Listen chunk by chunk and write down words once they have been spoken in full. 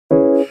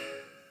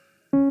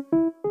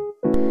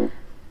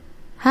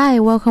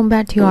Hi, welcome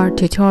back to our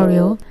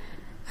tutorial.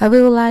 I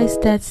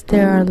realized that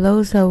there are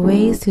loads of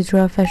ways to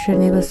draw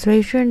fashion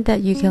illustration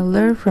that you can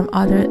learn from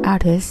other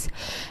artists,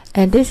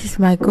 and this is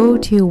my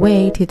go-to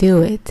way to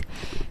do it.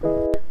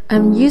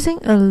 I'm using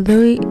a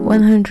Louis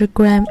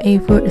 100-gram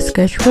A4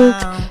 sketchbook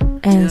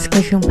and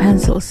sketching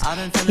pencils.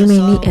 You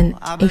may need an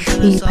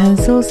HB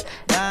pencils,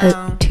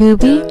 a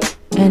 2B,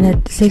 and a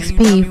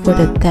 6B for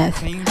the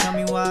depth.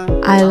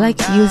 I like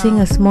using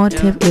a small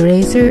tip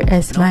eraser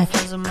as my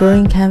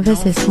drawing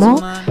canvas is small,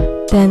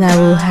 then I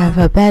will have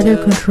a better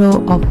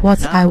control of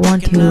what I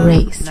want to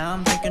erase.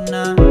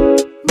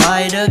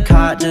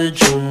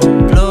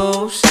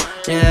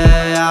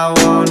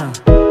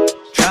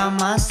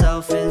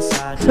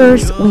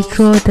 First, we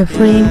draw the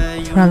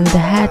frame from the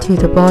head to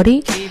the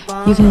body.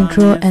 You can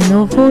draw an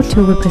oval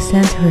to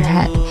represent her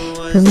head.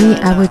 For me,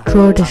 I would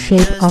draw the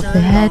shape of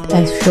the head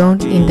as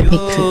shown in the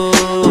picture.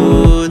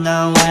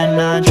 Now when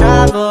I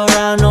drive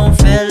around, don't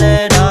fill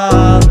it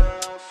up.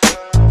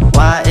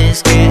 Why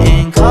it's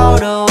getting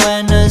colder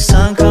when the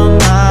sun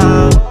comes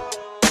out.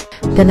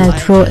 Then I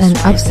draw an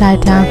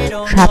upside down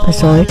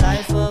trapezoid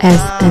as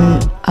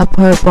an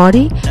upper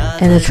body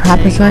and a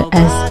trapezoid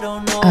as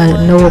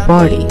a lower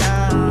body.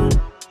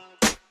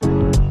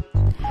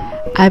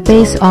 I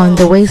base on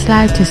the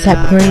waistline to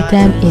separate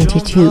them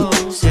into two.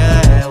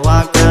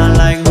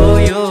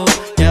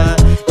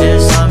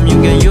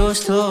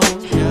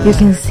 You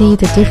can see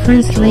the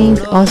different limbs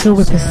also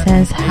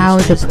represents how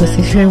the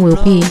position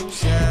will be.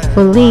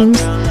 For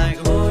limbs,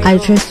 I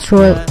just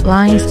draw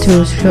lines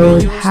to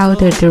show how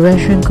the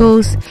direction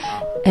goes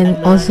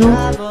and also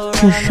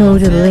to show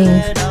the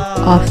length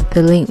of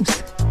the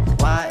limbs.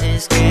 Why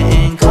it's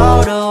getting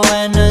colder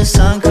when the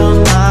sun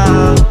comes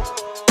out.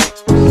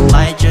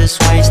 Might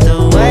just waste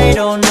away,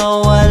 don't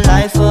know what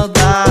life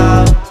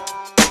about.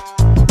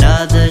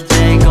 Another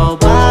day go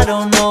by,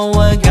 don't know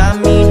what got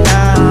me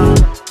now.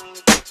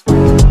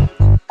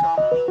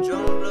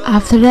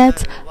 After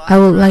that, I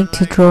would like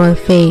to draw a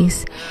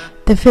face.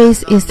 The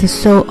face is the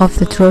soul of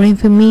the drawing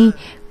for me.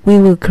 We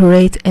will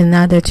create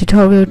another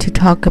tutorial to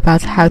talk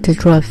about how to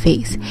draw a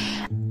face.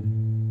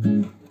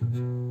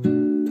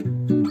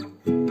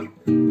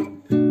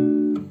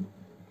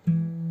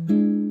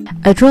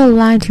 I draw a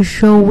line to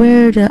show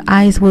where the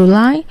eyes will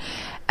lie.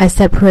 I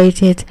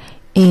separate it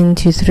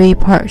into 3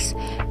 parts.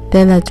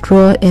 Then I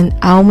draw an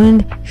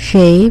almond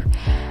shape.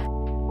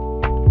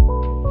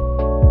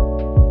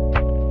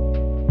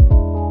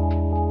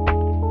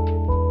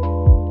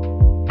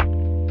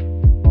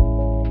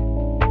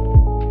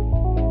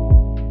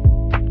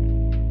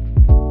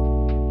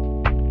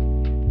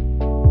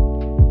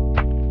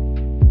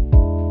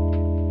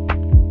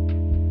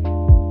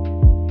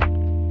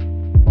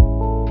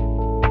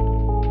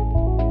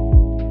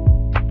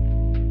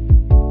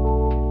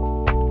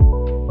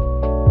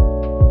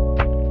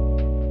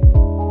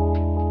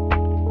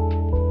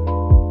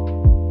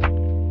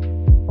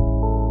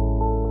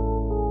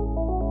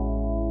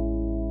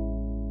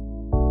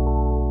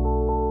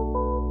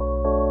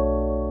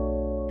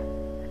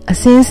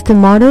 Since the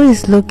model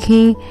is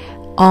looking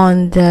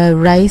on the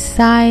right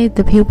side,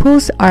 the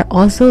pupils are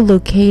also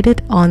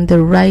located on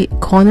the right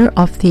corner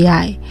of the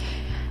eye.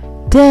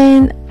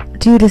 Then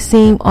do the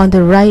same on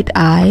the right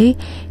eye,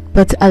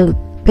 but a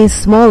bit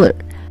smaller.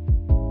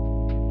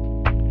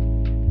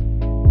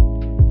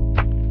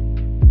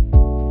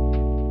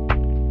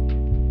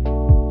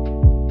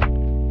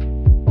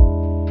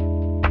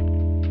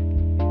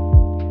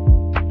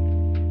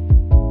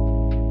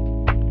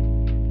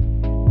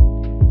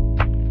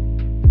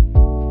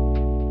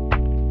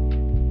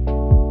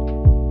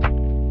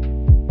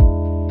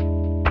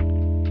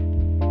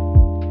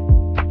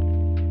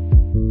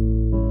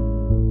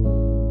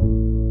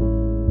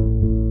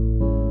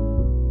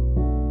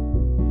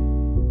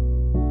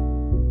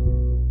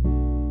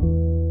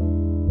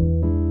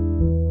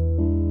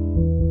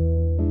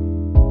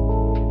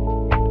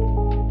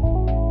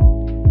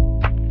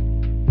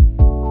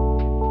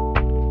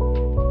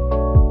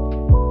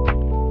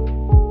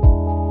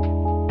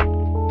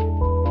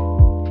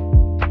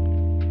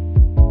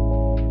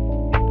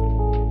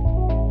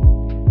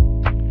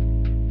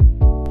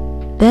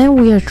 Then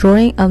we are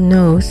drawing a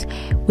nose.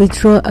 We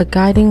draw a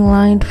guiding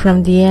line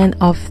from the end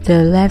of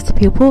the left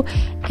pupil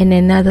and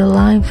another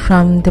line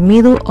from the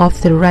middle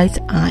of the right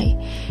eye.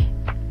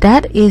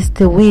 That is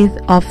the width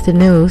of the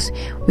nose.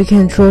 We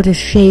can draw the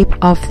shape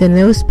of the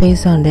nose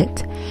based on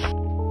it.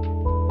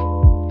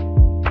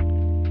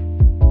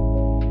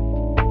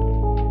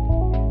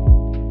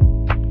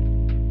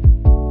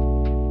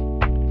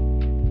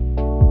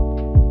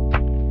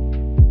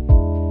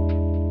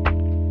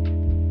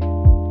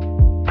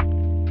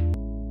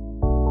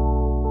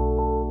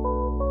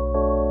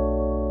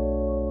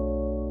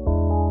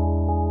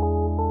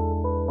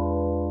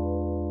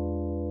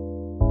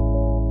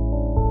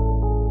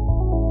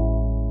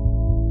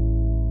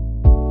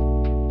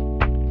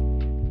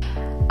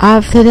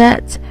 After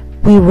that,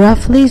 we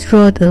roughly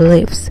draw the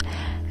lips.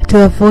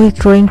 To avoid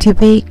drawing too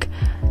big,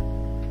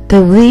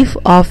 the width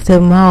of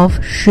the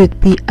mouth should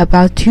be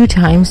about 2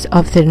 times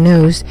of the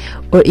nose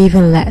or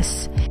even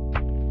less.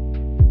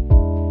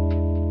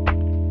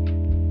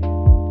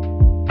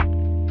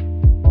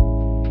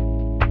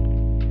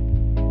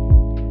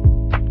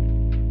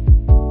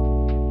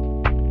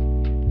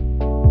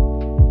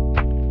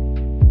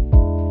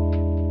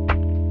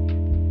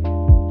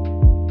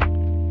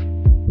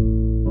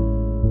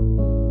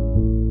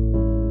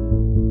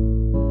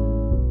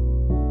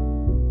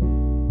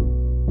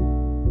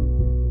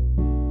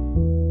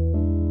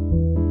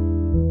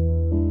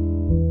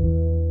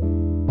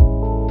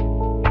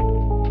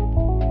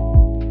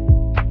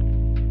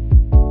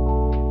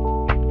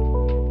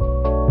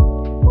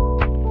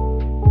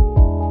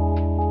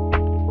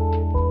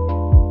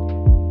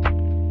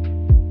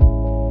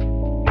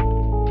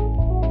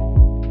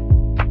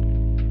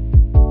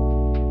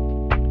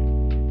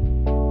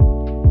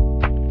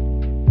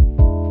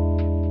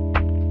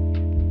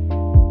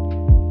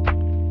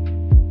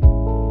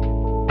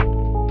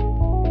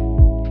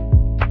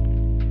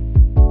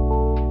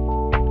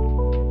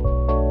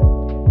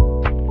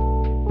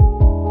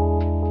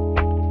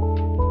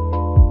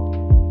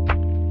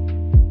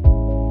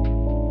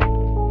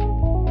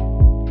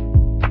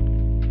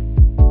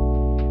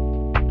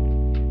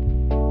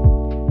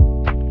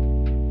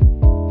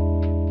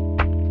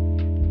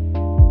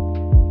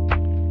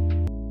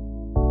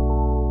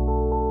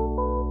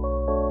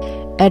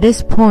 At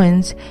this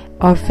point,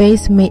 our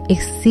face may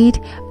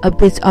exceed a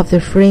bit of the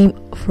frame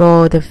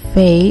for the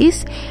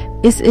face.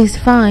 It is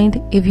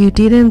fine if you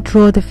didn't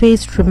draw the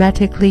face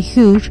dramatically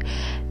huge.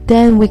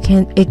 Then we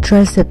can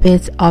adjust a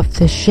bit of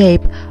the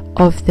shape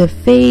of the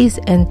face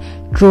and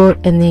draw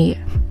an ear.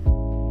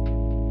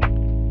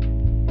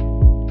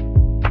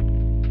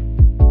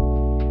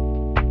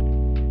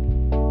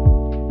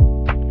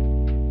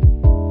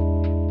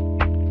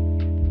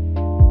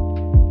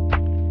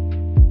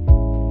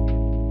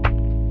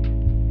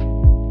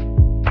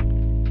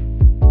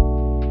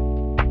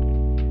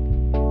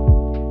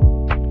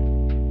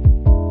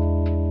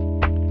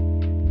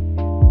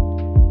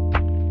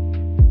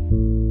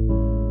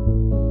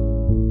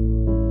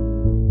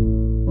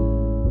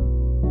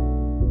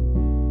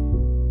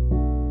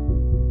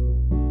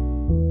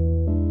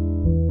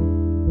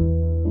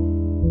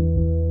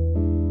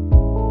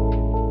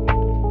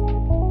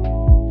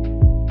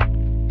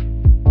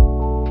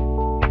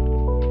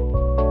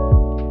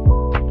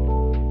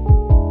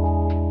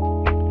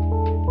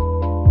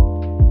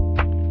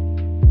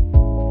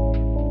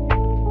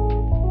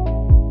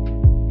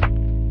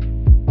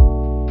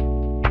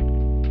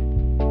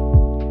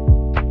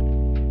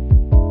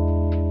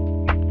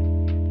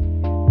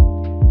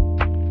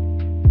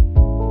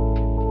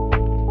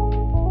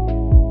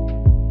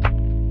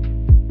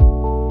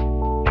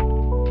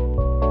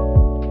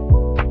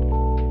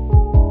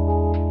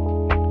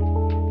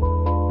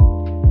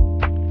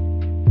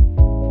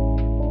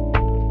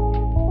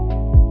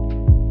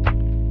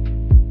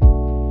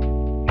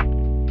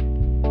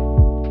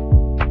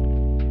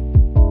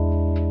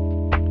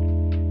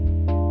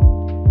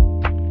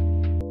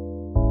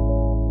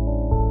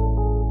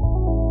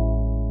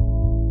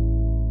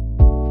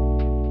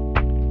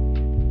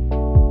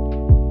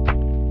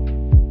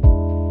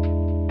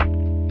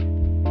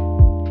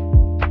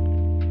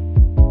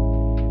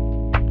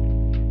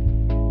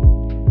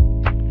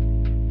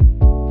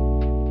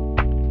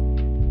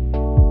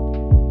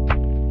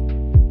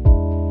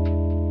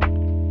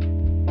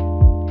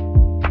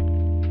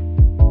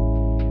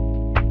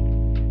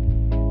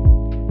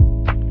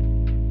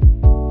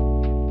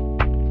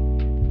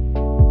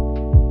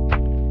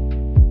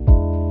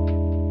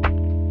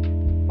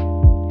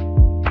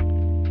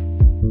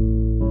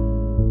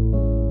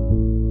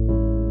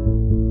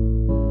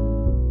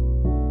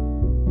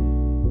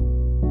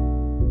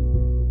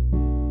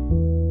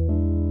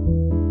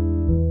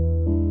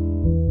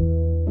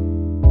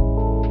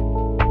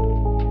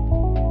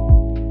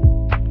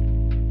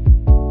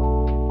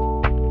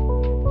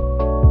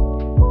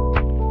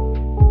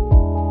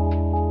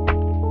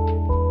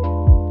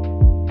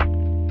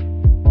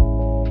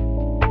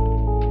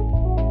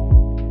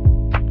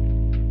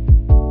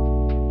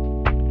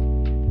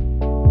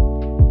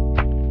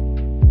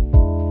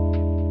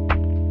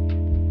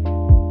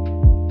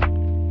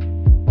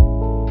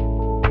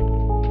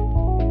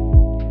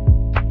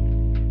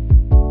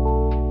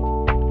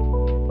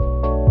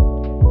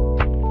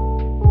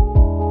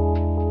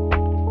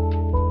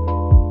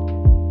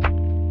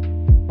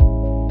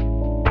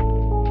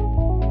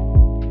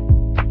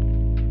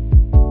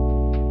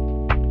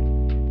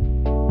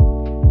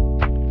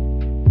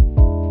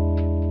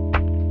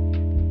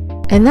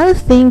 Another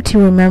thing to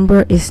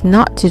remember is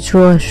not to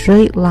draw a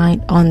straight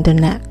line on the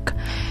neck.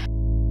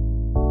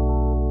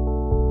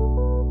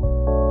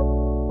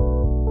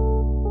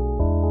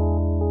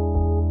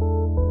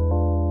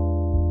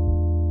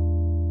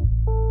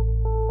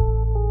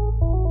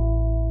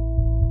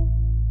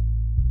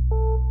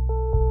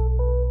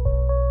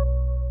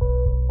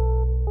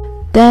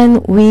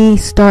 Then we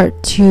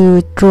start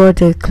to draw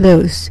the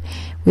clothes.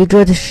 We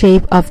draw the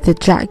shape of the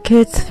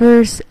jackets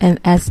first and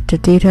add the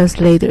details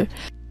later.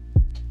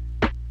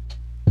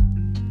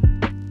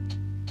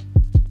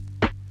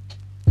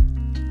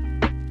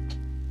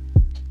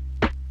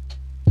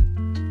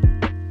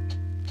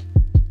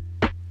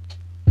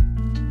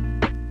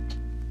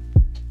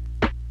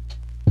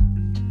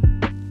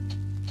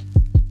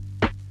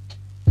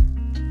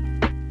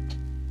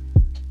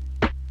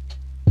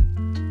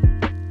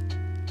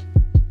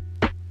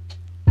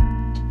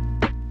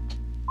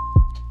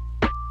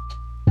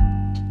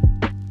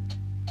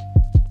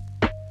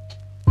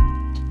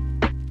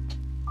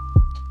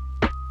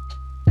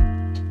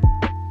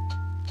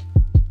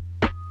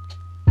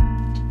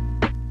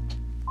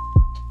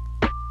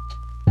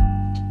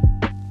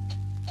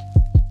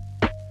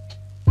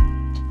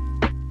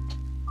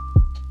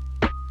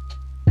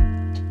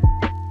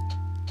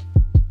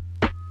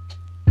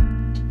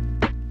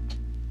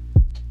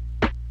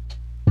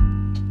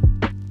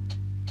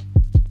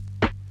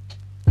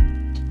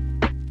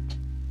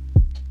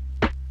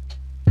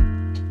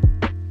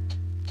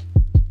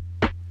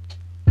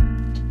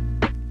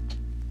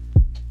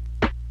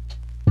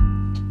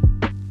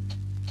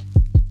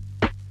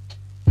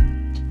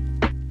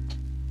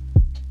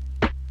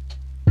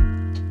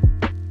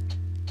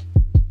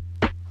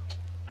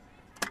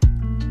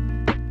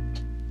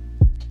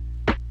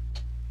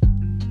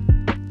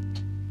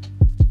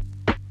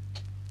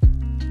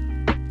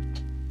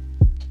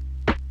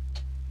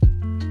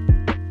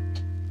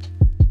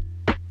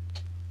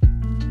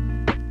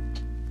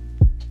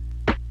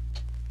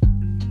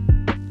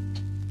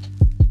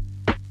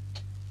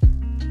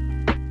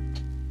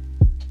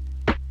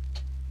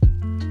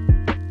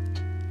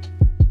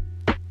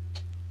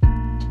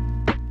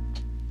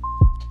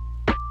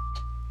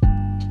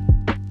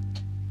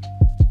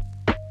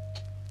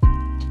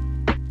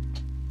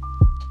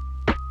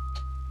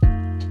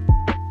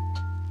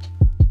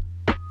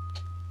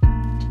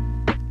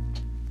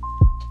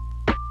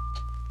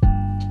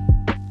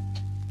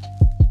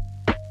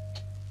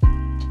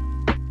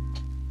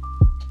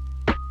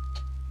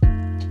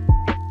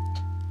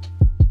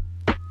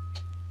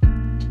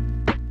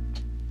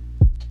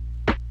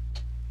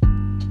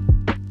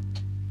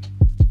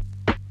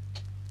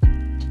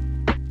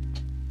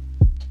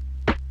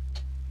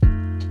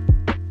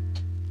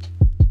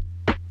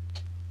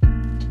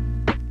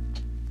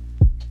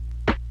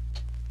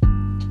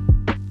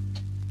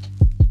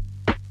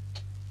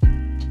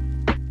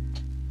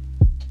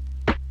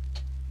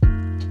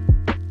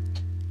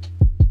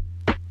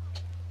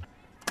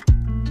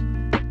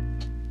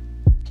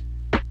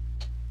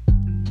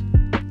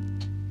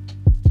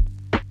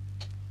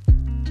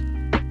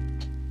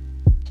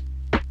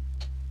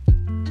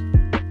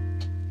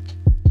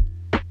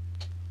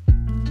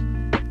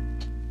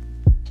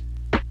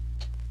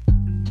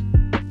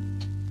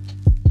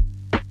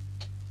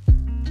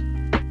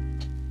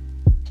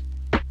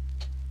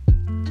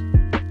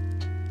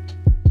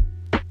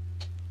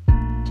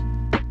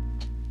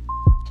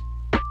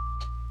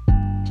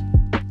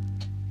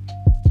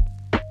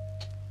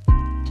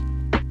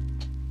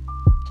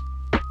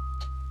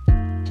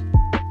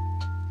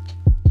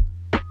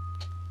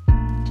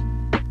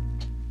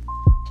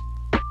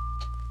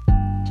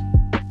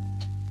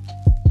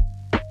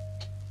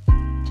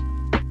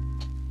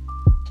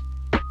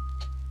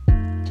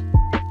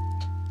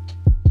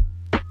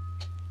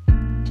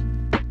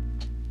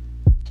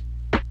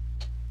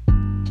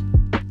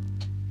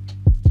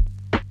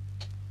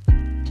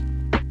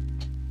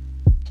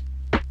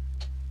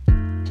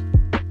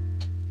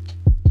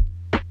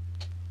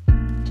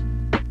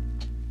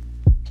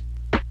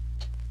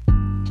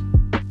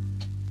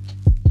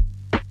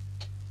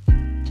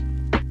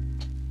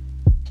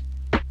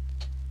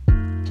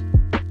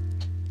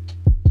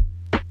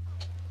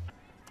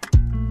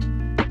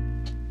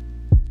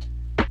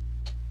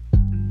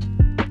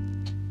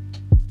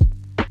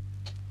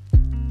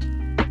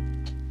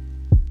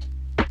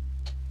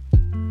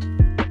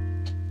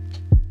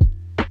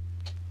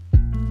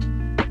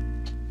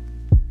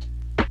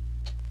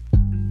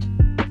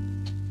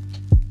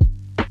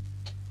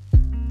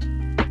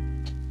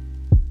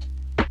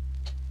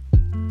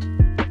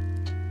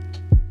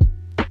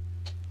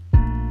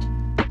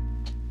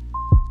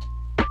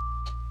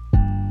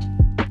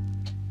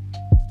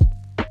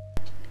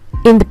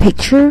 In the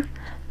picture,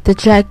 the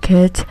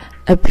jacket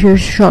appears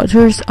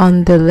shorter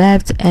on the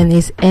left and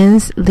its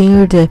ends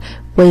near the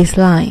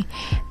waistline.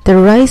 The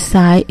right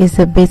side is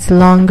a bit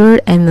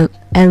longer and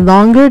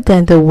longer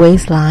than the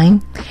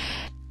waistline.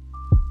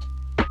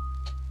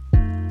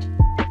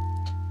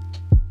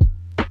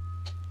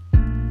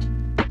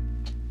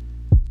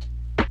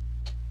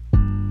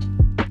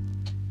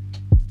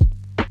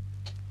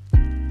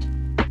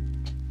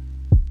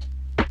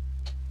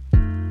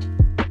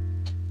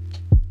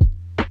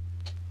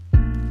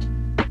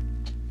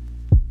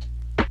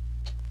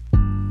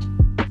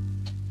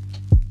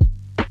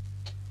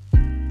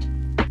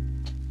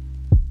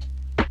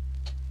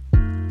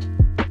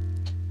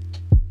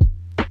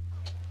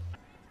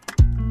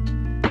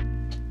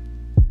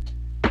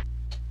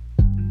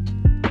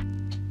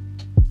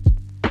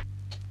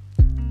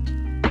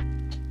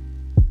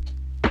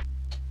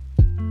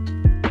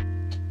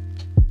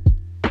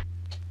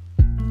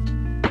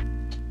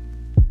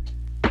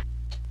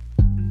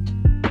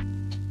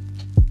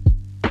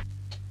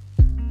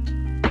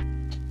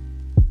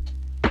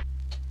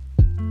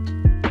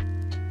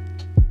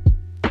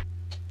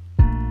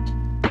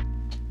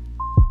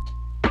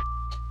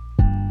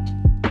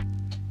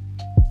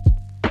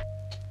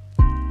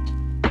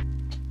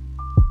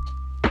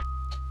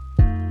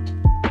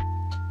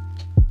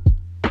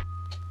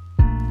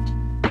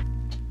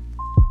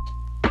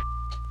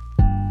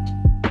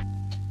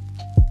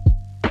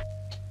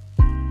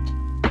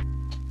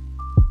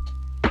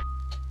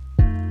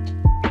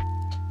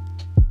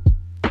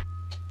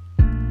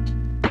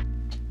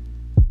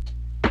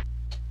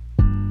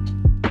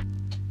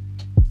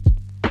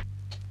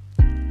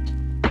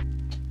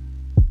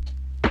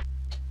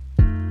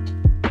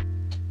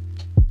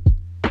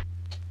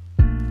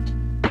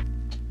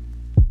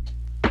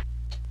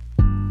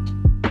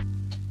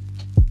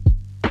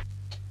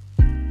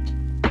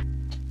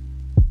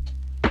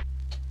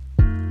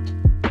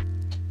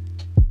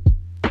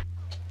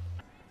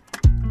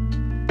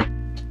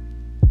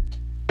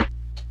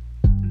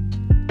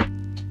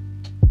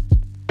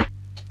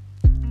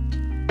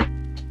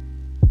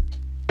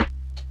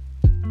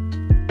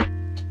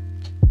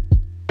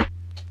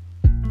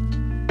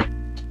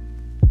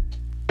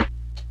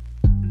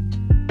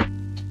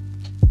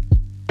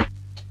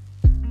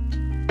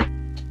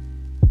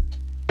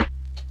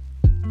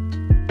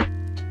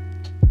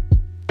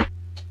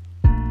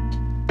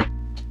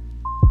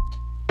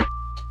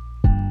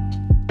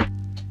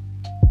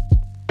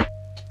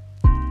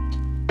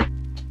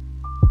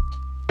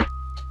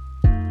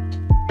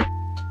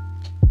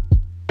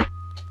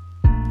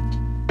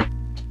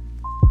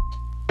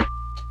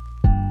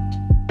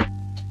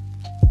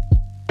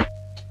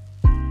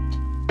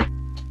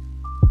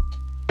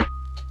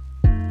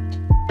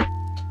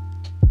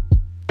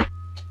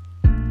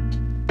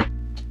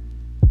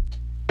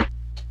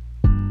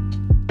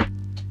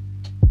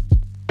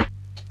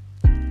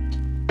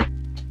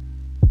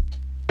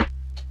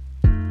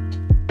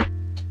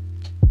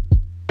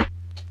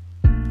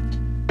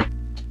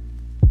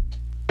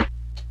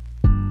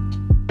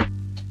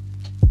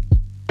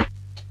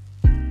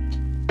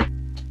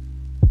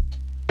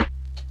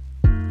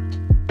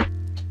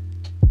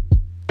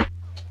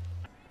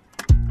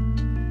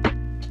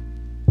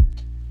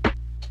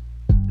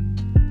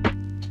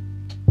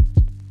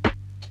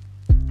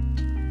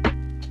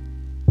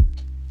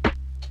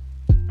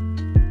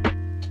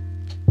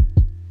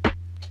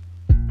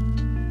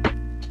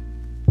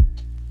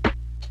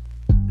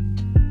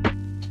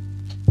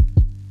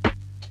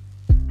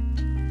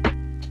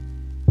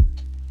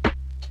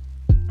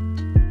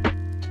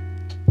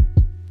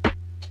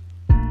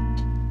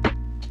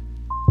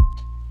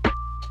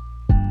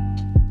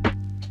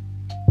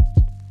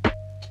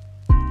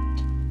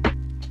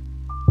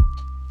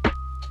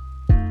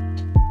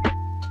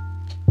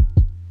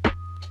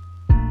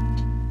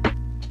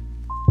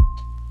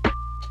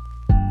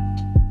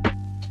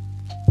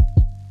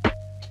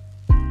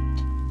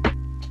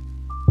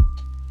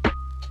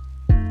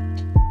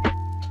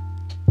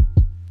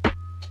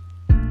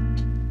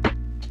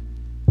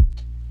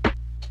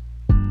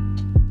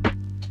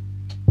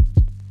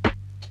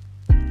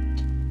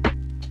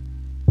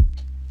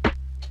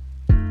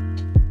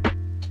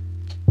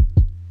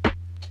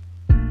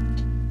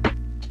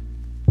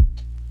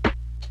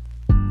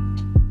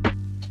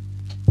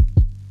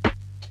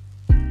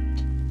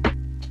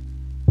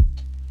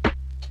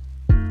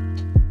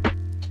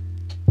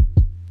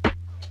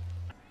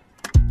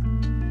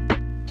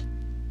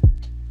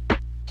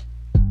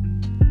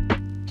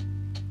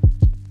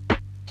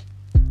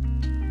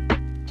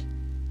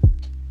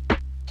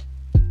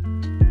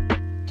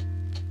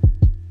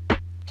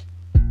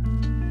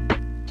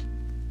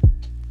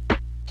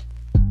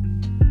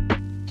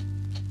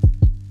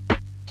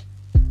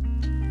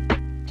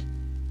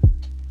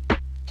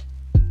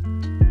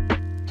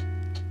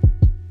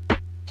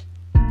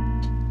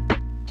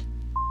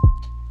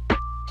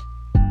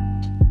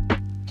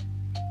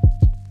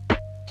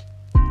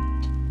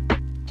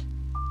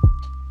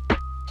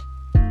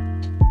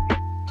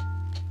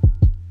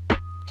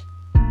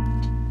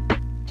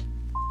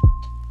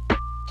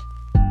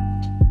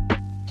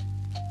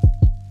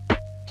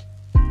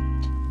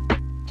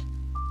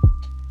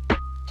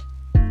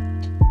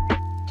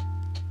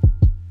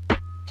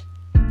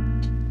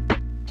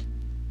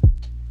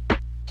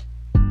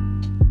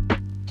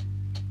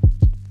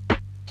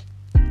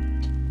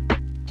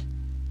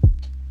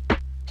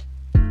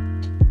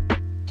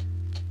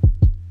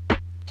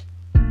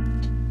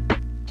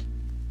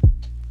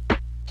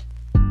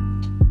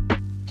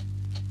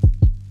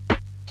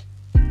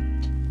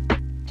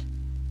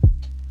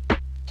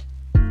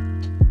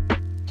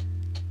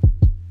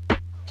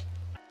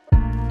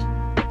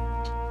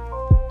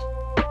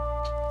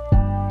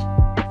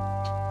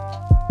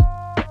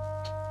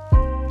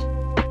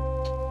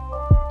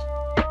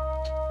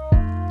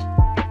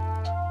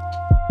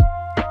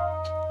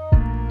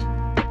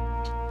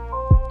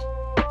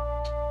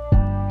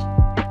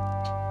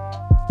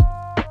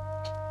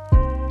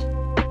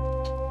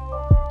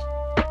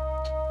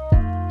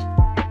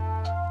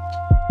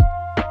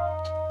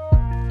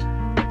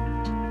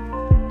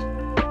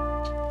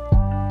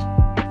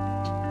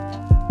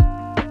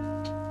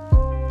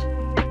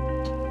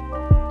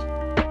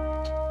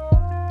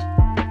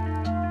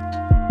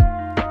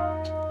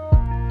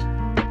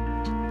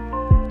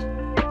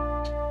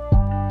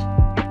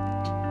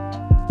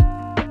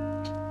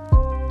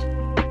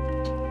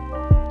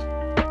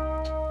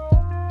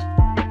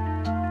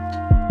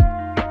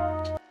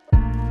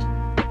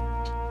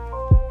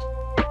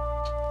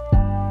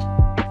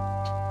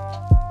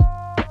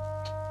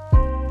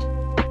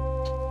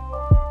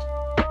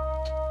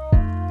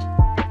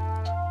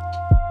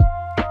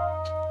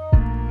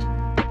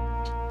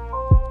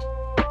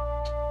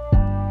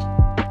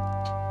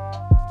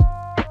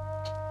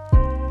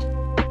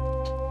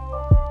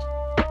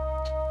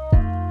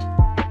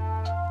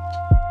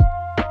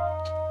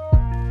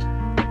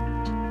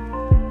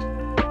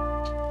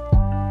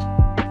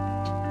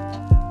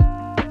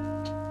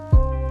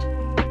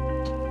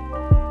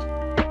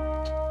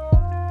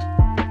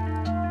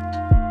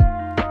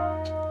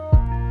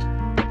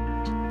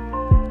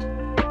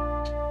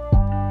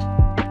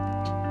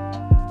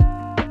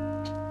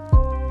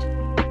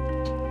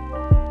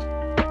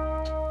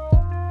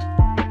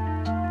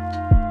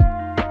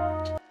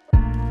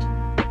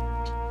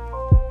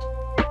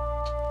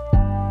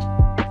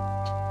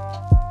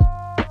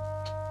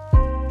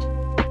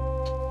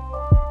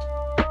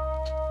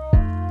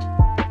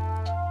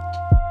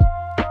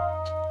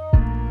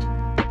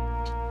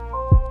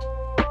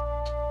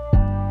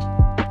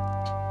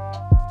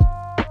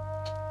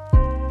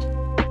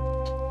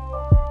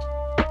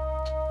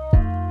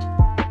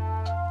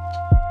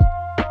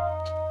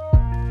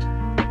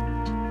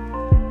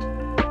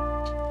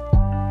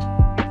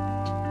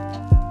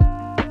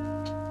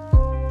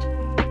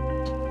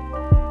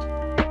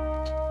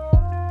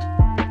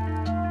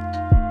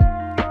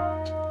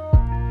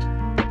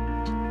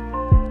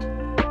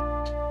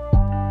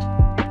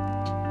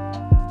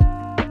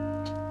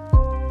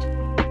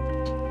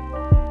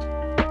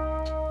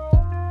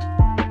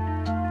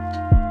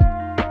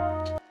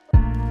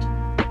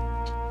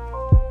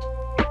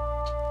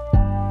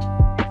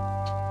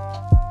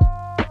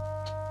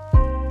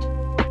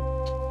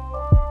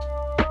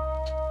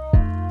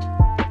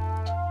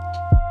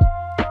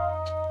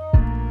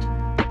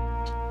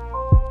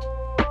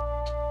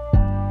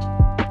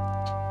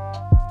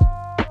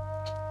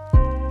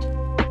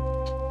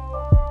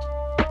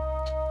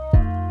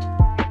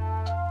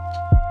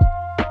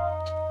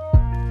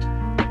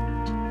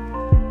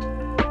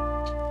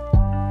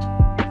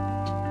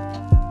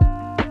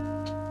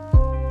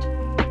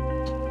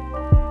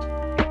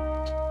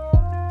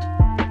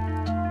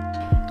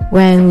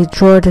 When we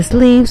draw the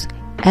sleeves,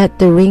 add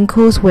the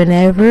wrinkles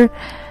whenever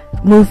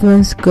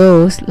movements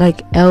goes,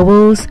 like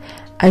elbows.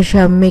 I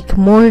shall make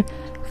more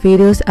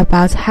videos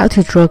about how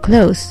to draw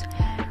clothes.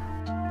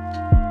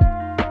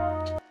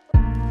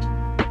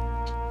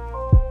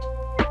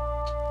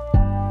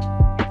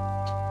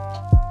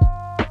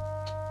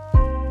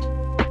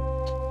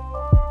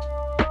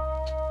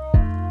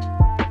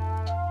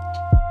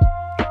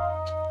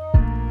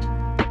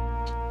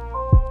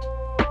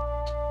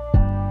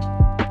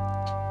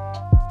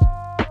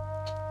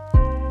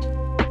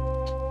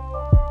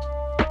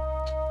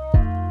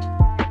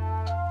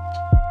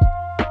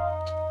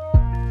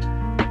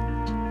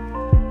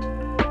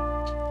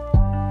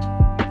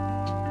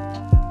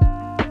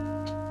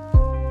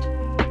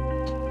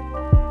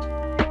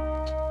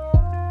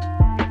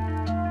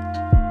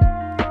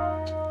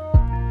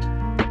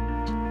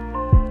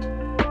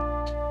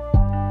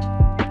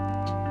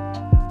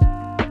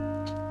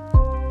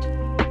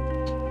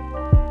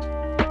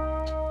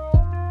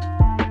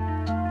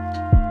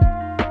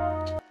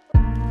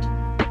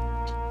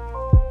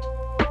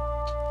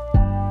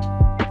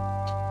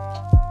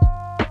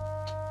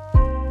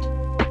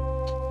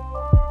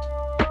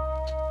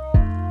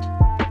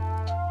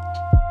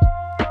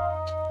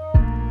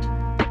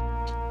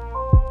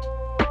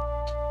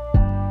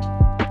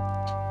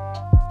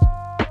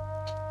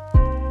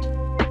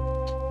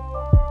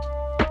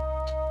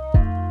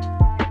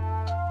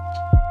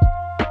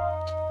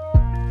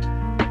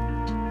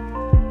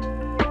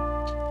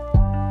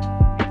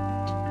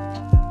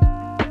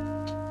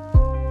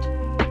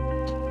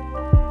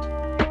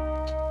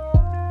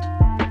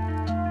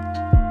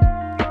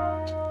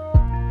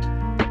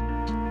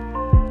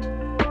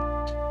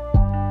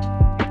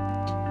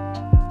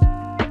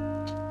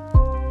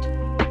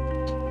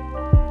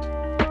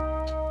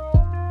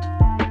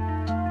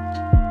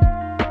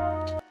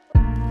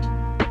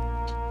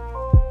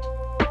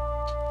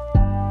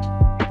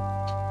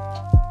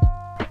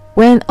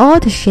 When all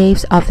the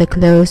shapes of the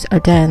clothes are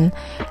done,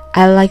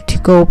 I like to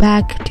go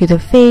back to the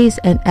face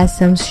and add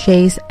some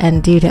shades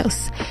and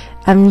details.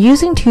 I'm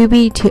using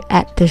 2B to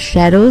add the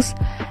shadows.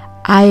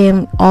 I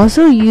am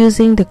also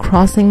using the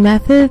crossing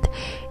method.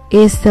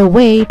 It's the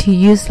way to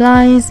use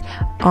lines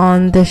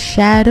on the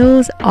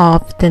shadows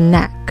of the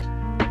neck.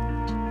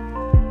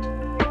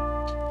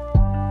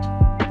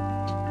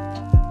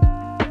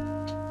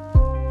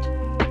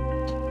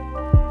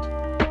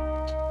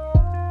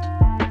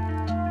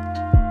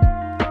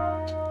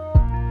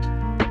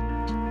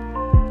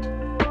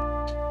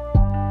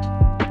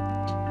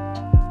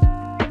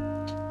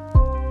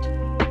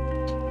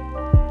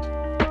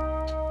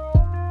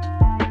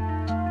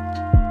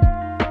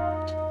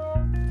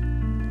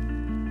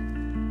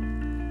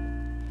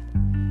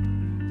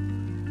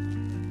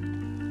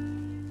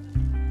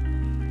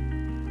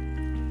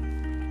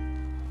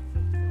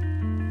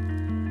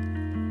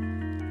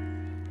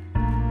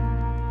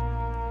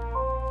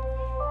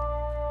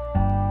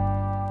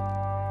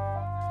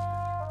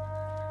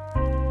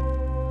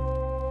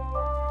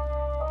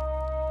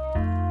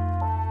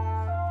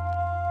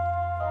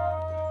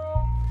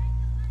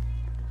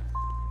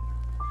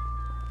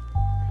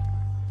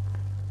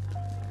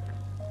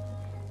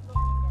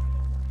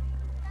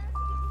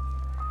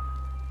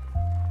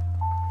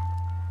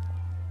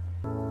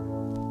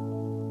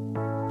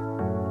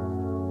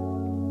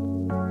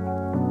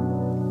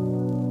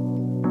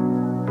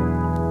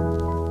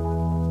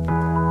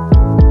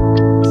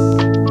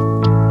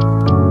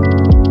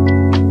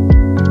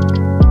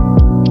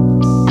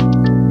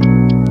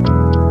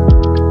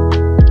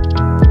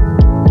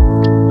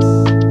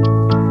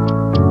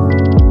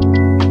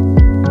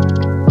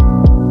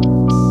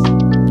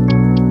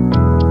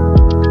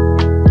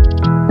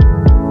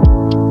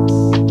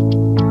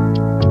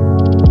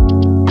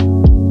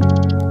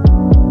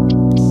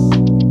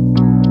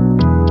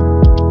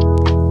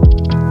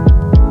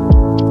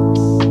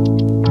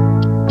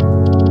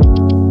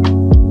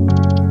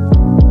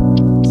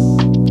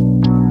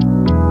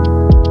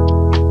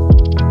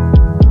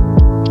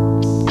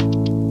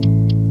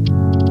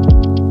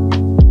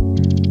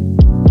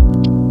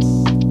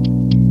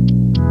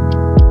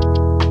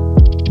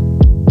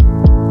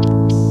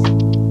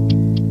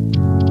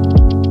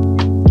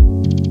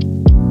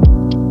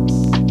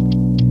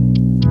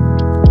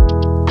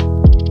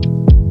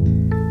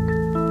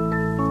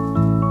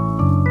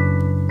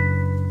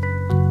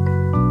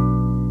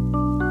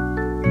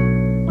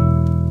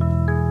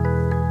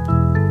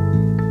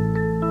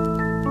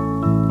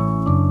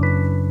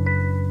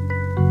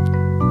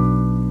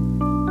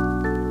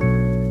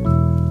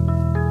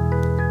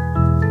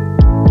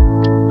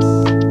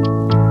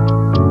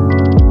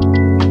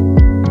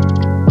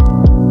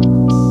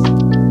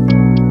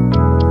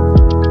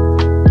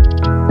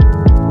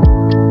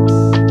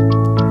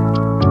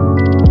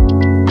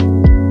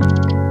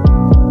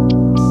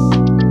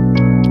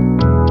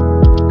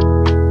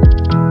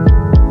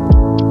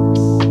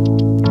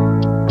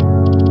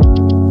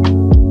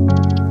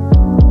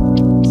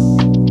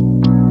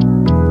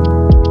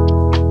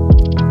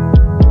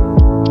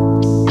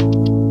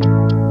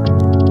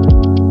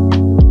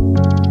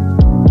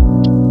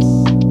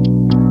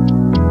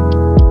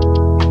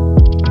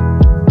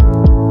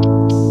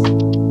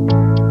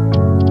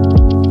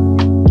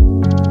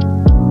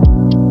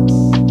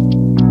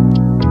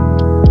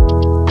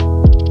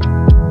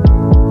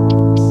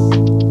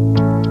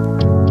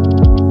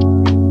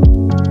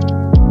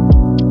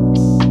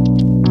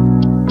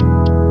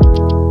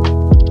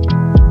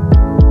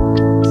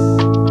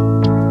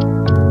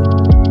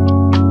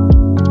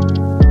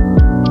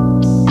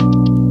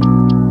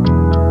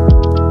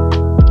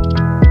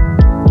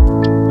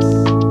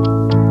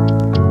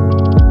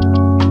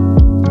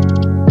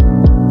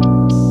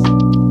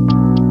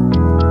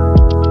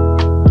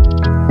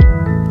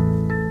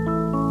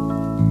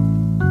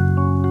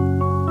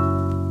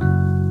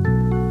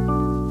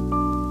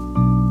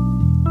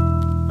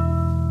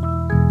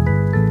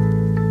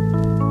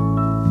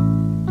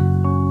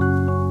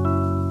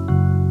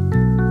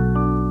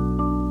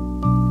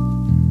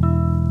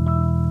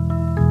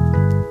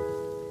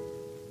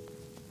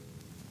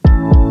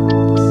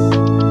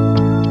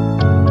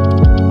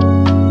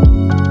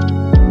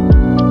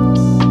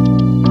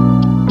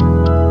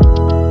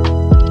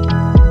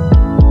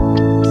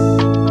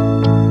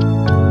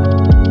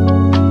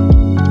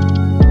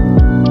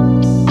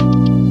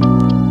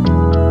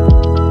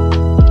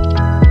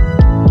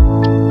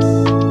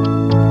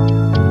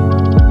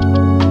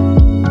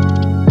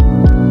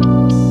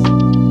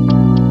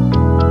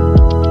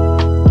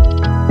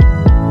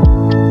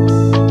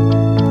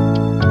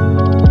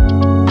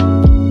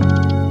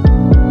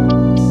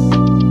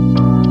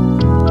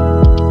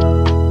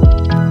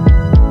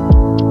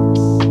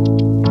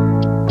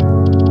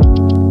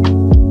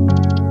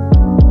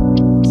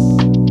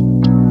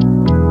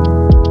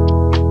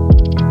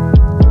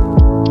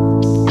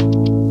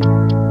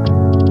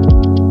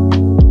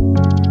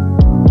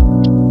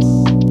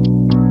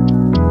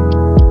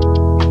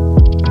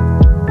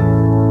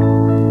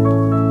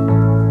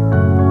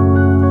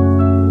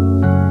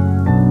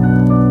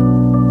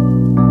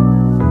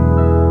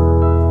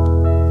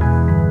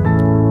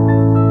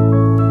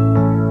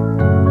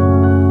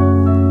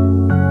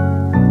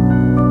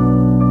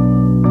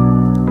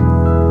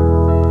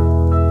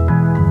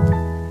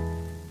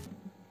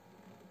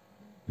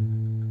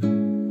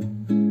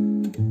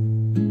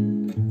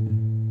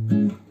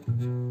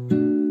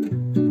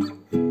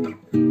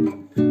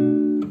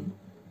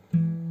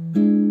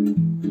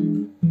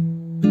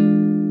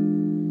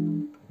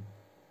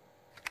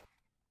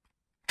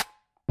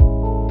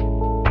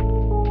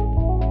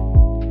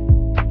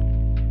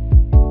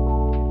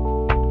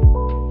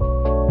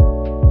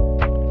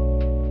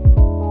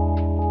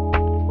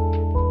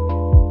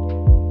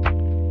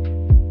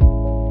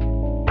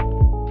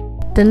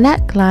 The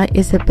neckline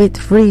is a bit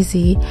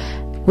frizzy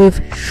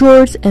with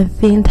short and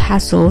thin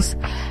tassels.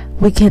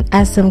 We can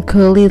add some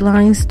curly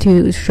lines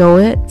to show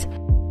it.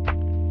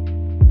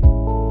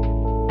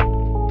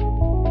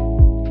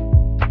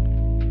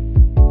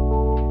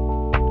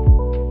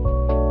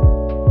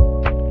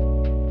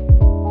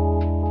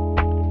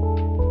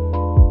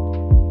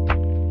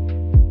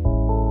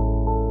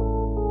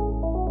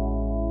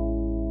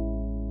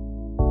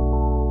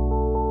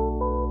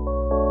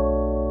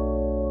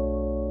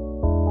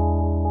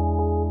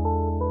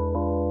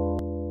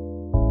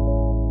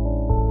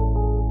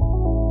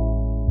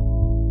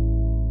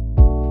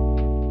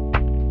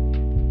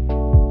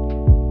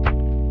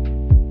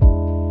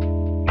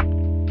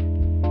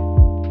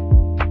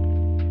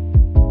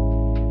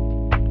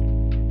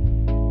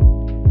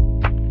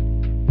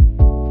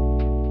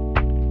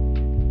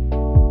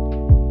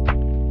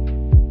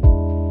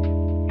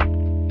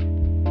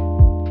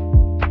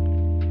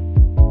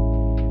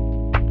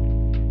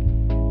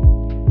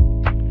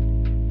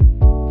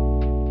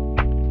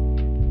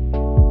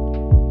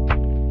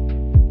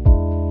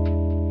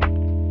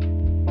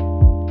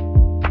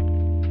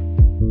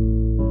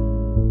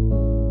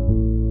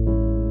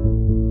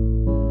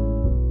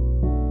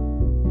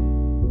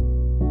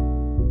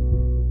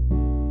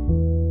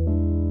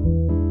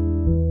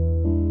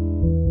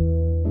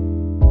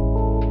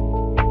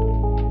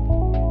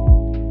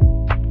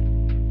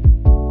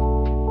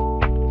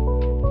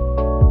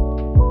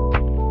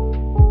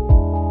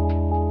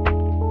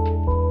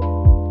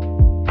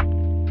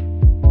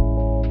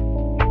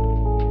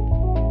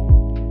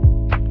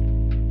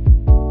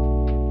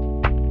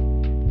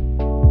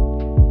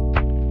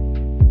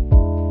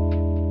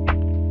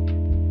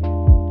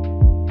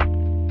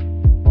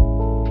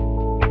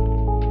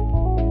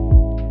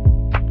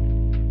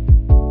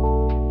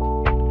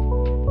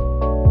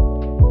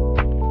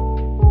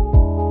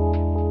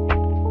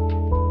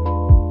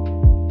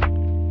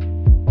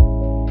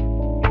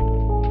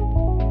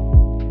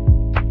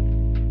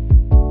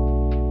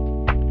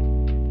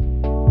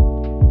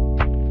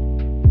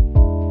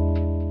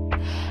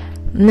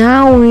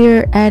 Now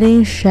we're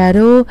adding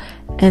shadow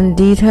and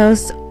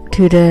details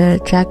to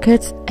the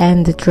jacket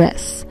and the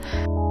dress.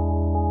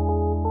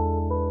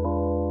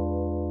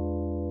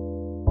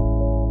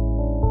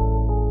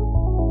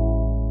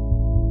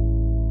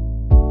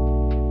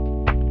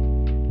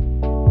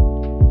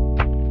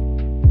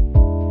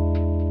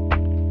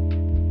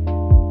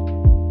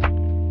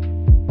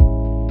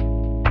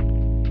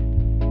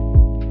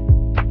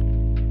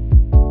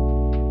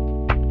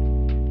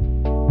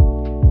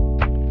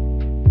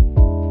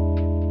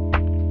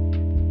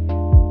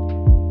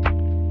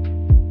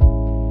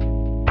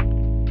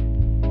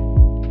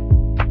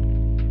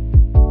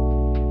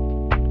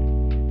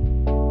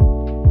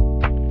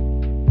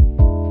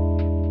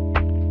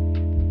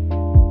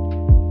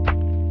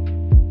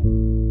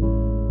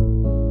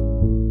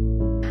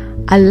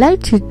 I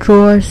like to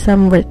draw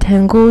some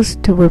rectangles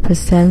to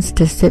represent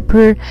the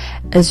zipper.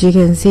 As you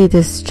can see,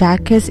 this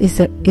jacket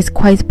is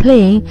quite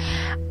plain.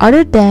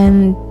 Other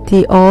than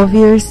the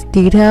obvious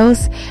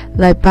details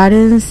like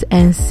buttons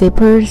and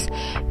zippers,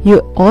 you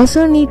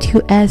also need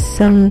to add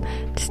some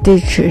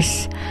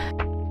stitches.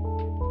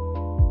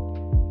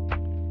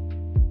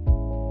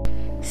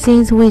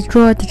 Since we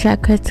draw the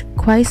jacket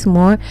quite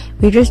small,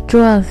 we just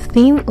draw a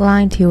thin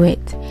line to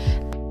it.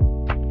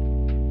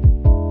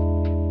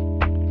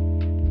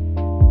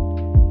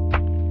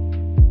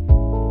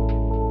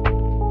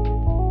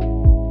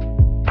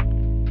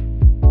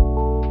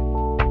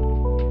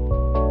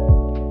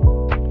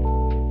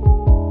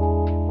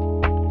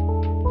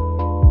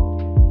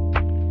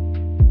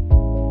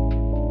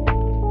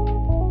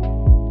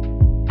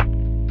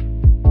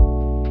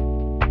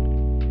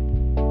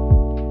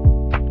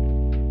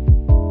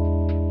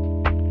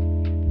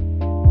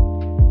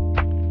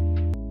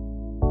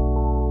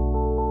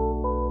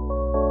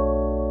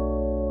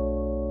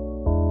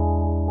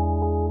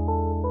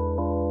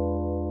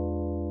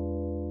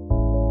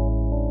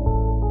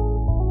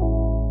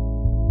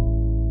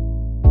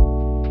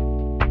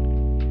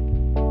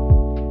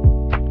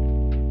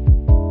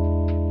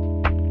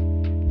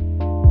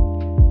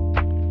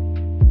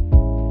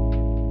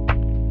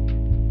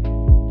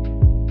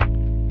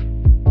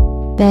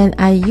 Then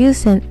I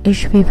use an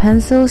HB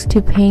pencils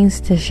to paint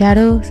the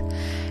shadows.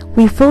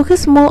 We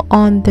focus more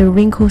on the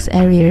wrinkles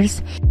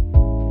areas.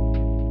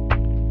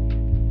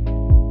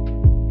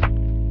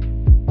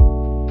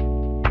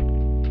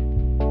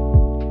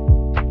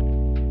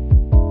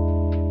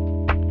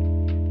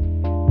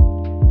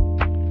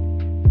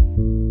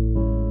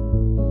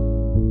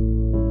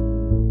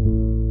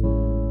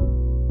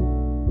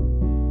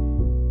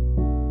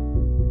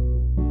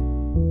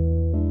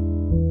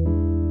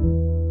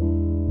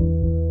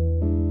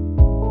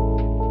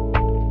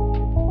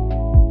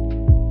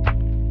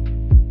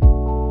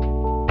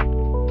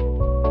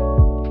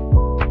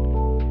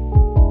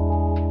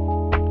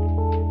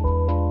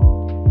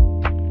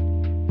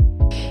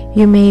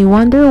 You may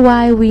wonder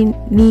why we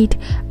need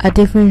a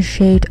different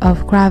shade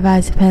of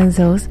graphite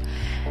pencils.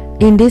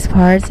 In this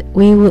part,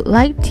 we would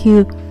like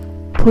to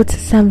put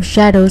some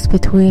shadows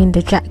between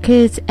the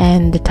jacket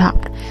and the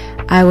top.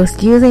 I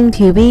was using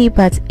 2B,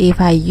 but if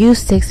I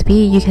use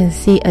 6B, you can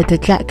see the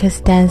jacket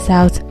stands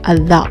out a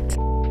lot.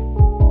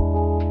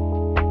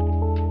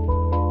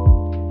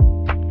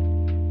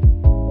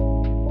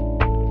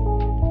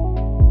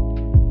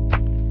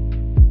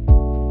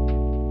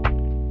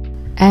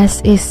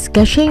 As is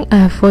sketching,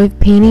 I avoid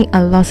painting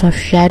a lot of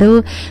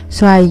shadow,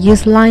 so I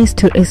use lines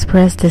to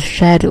express the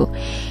shadow.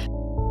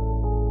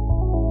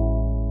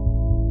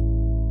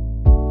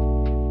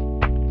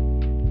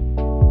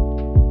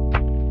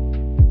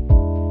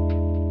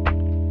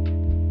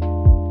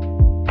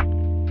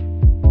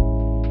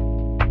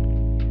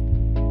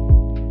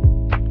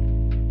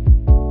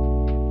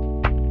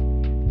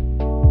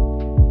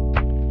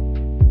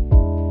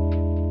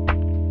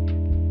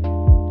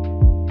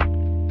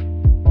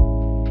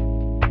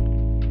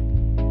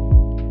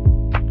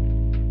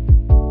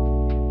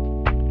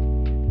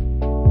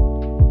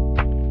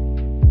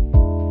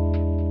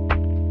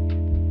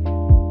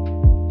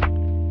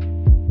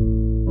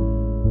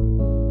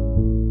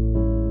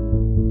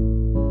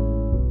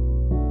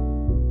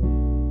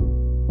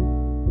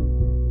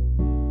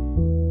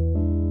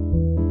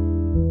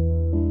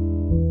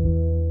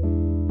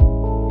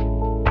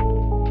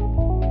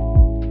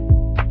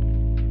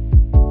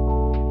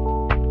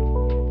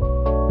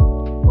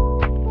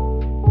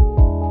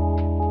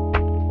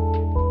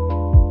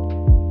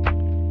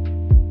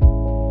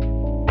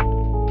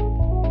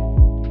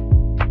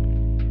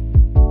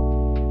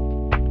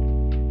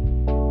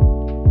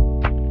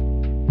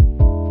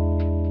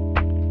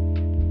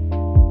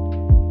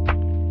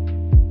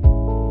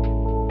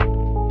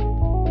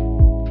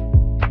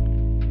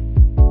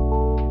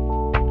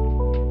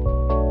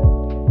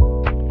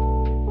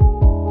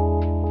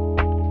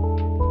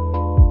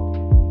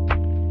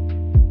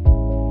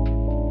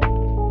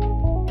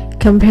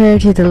 Compared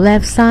to the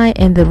left side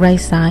and the right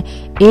side,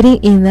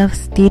 adding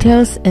enough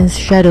details and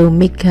shadow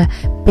make a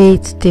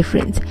big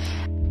difference.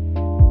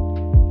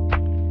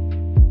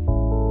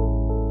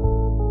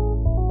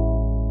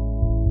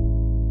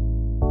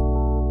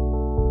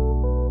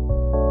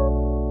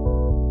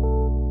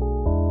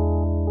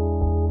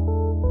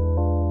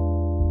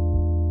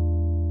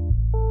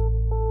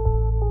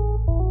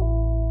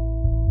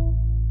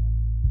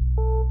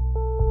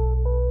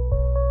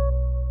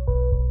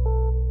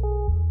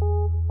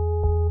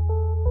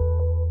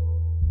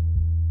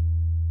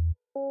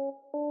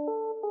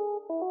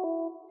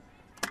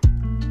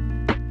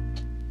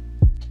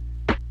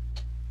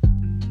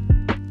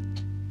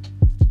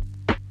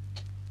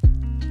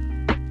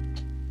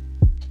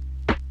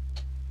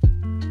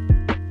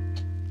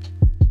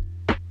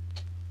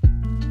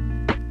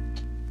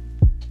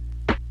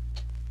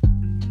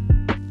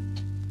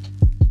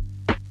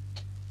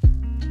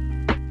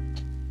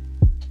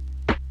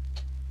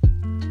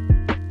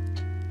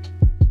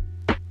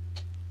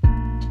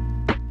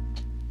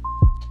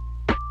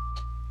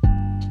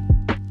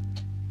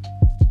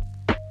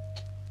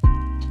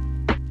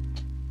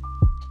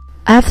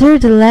 After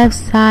the left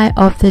side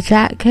of the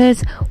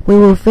jacket, we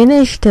will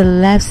finish the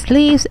left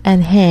sleeves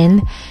and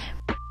hand.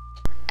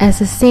 As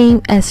the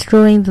same as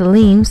drawing the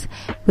limbs,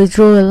 we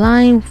draw a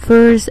line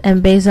first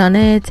and based on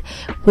it,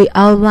 we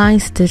outline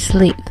the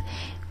sleeve.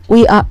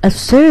 We are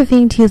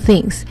observing two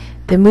things,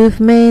 the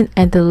movement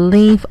and the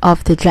length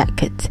of the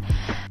jacket.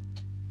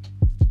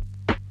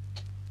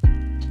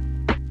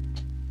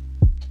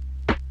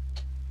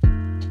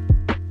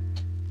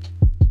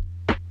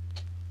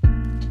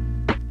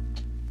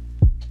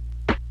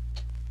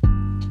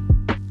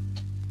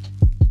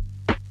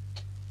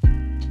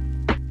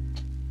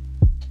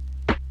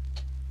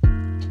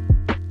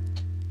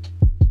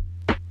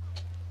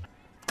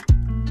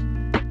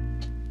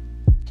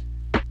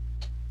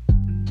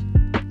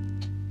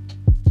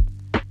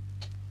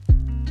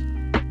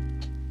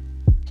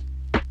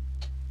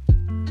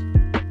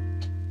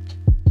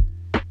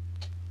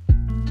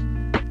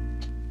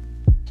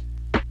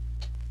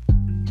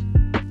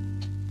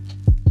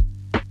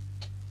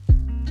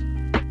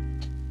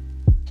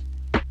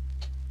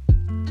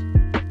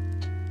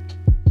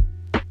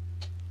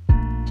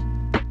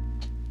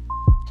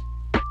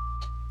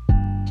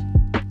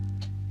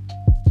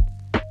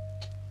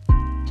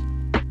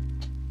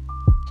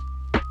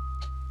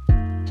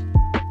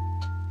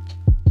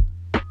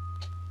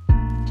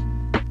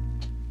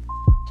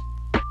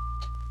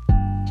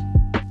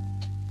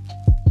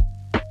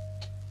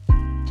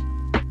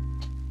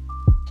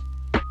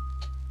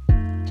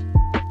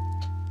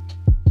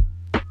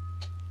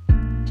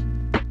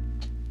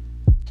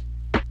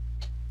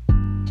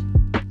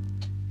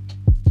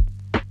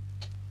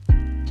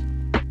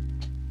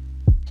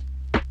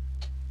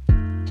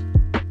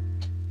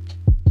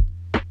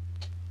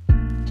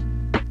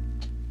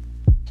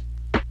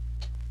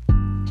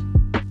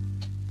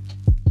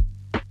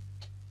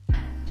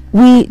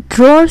 We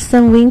draw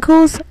some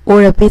wrinkles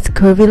or a bit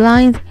curvy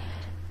lines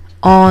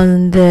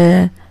on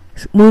the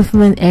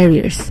movement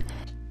areas.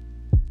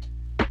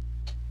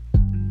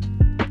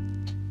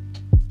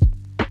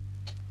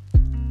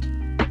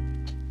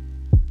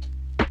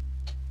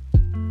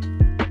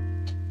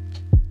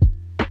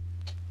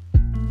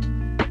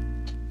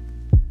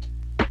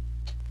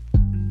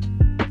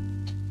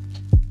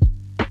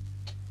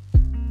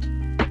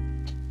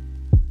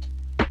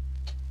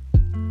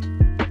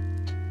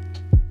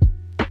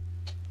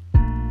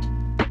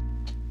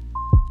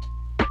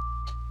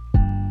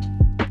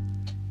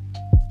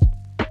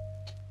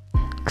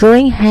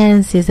 Drawing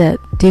hands is a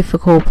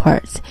difficult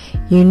part.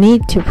 You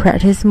need to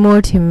practice more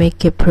to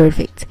make it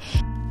perfect.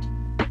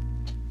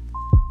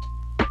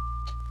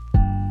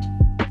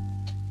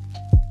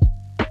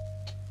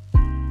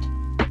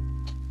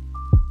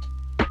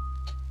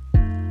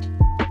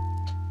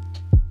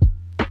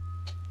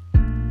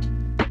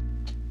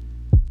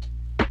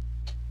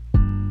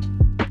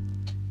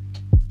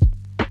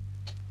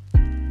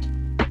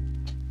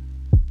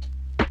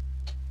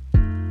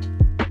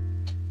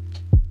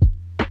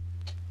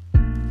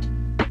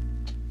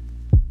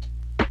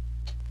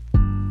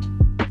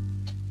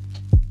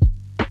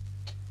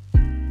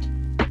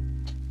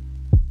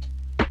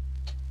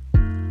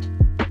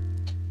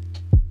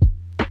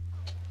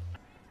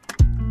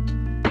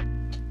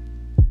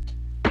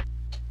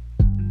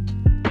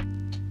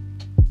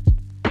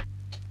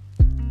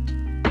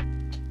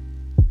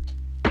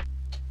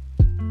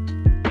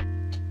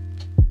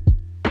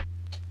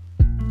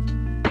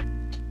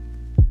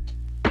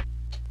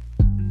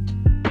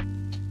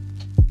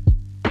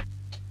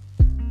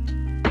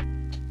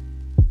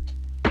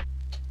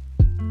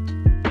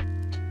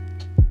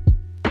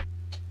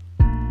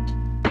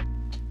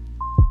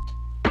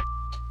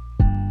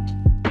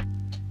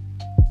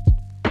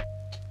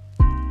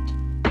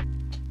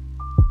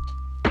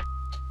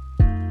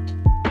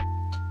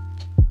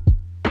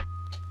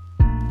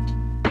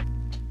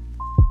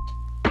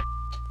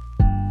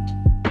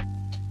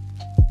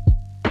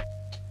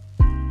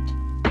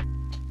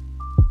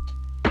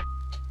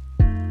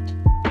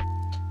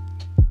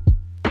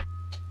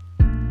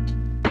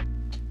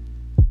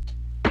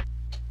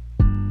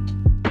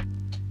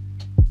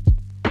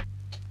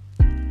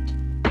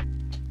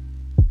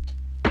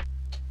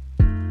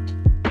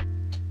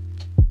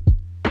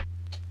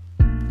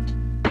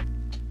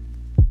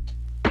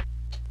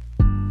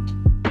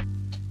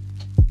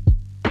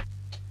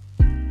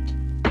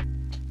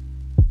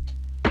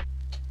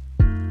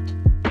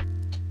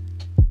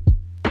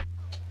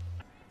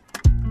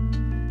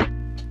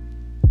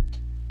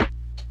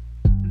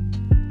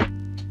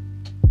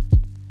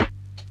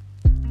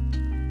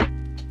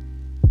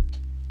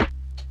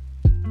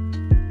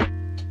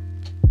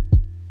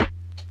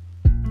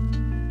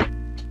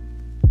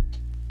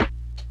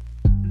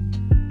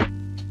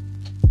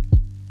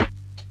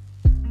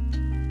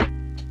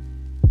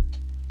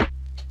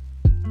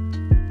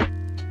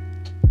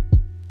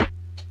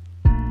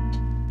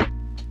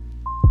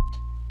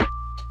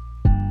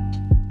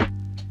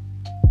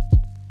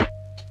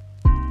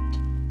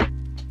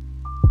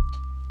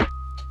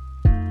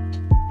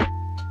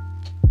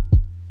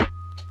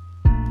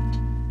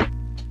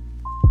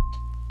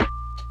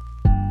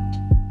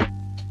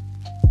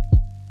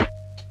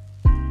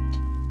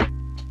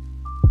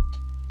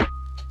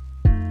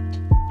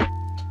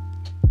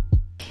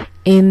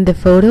 In the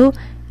photo,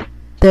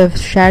 the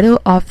shadow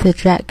of the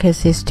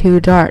jacket is too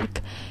dark.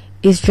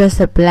 It's just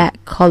a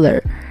black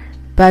color.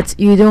 But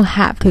you don't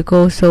have to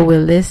go so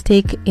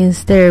realistic.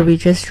 Instead, we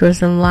just draw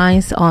some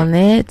lines on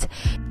it.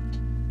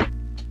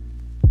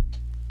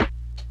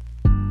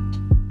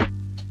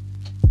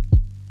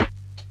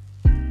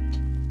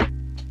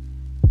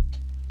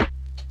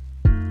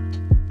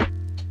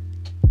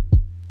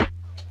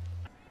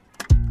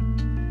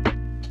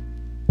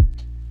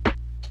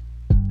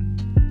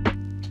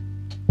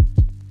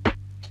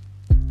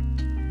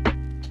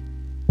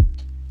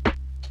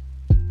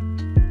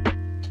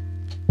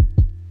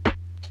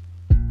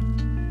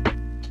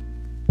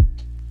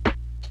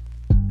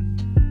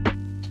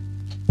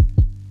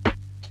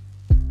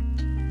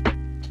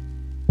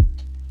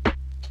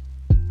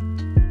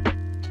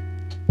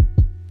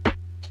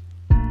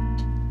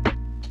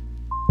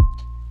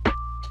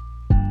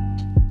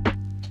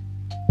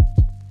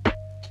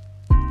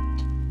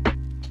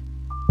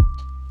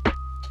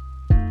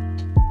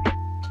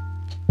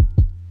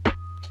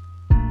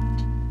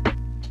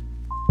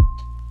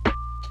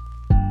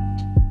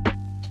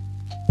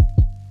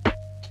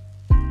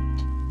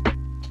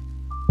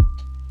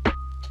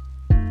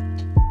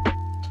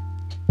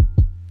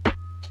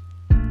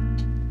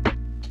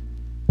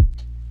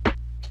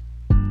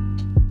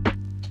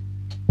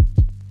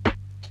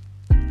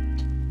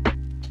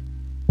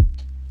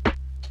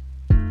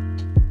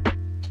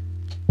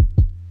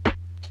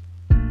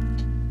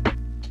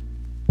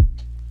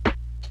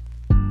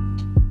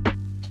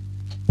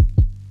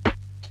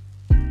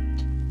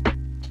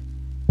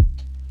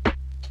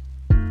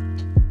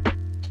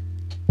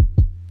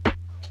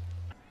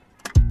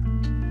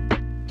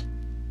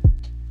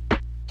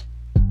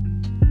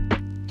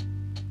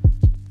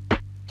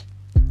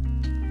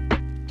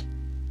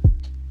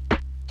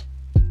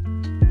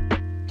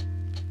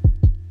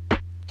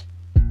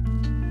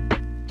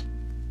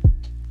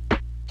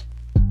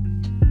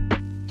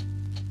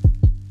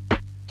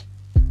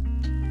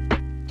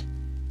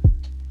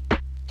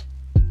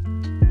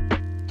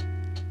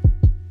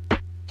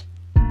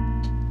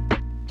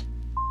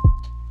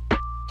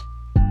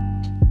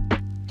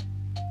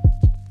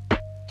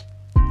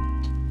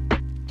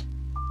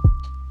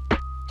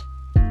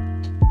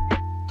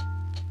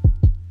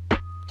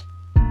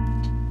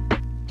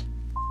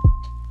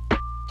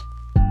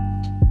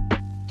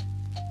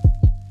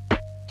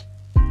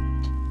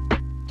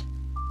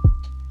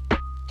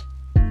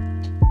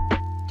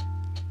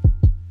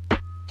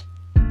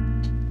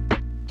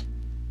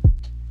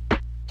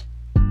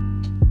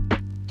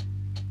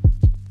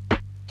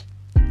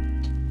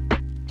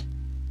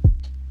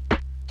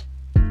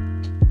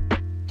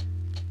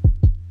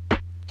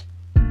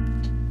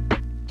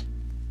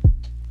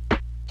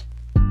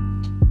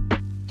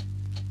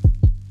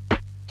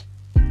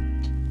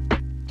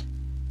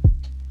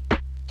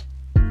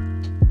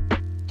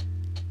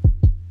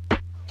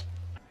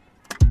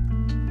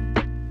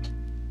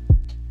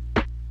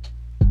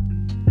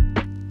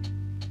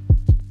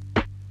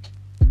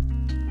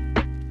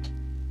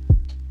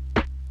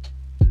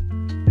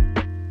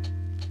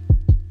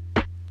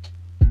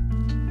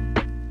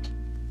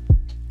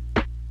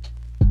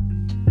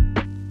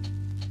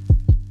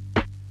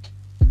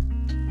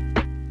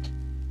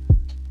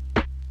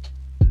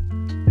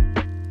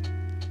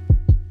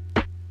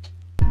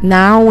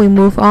 Now we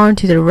move on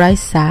to the right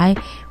side.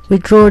 We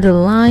draw the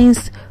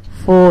lines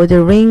for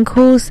the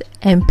wrinkles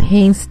and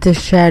paint the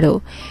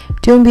shadow.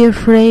 Don't be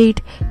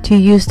afraid to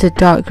use the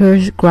darker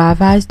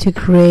graphite to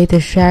create the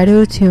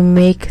shadow to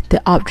make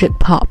the object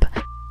pop.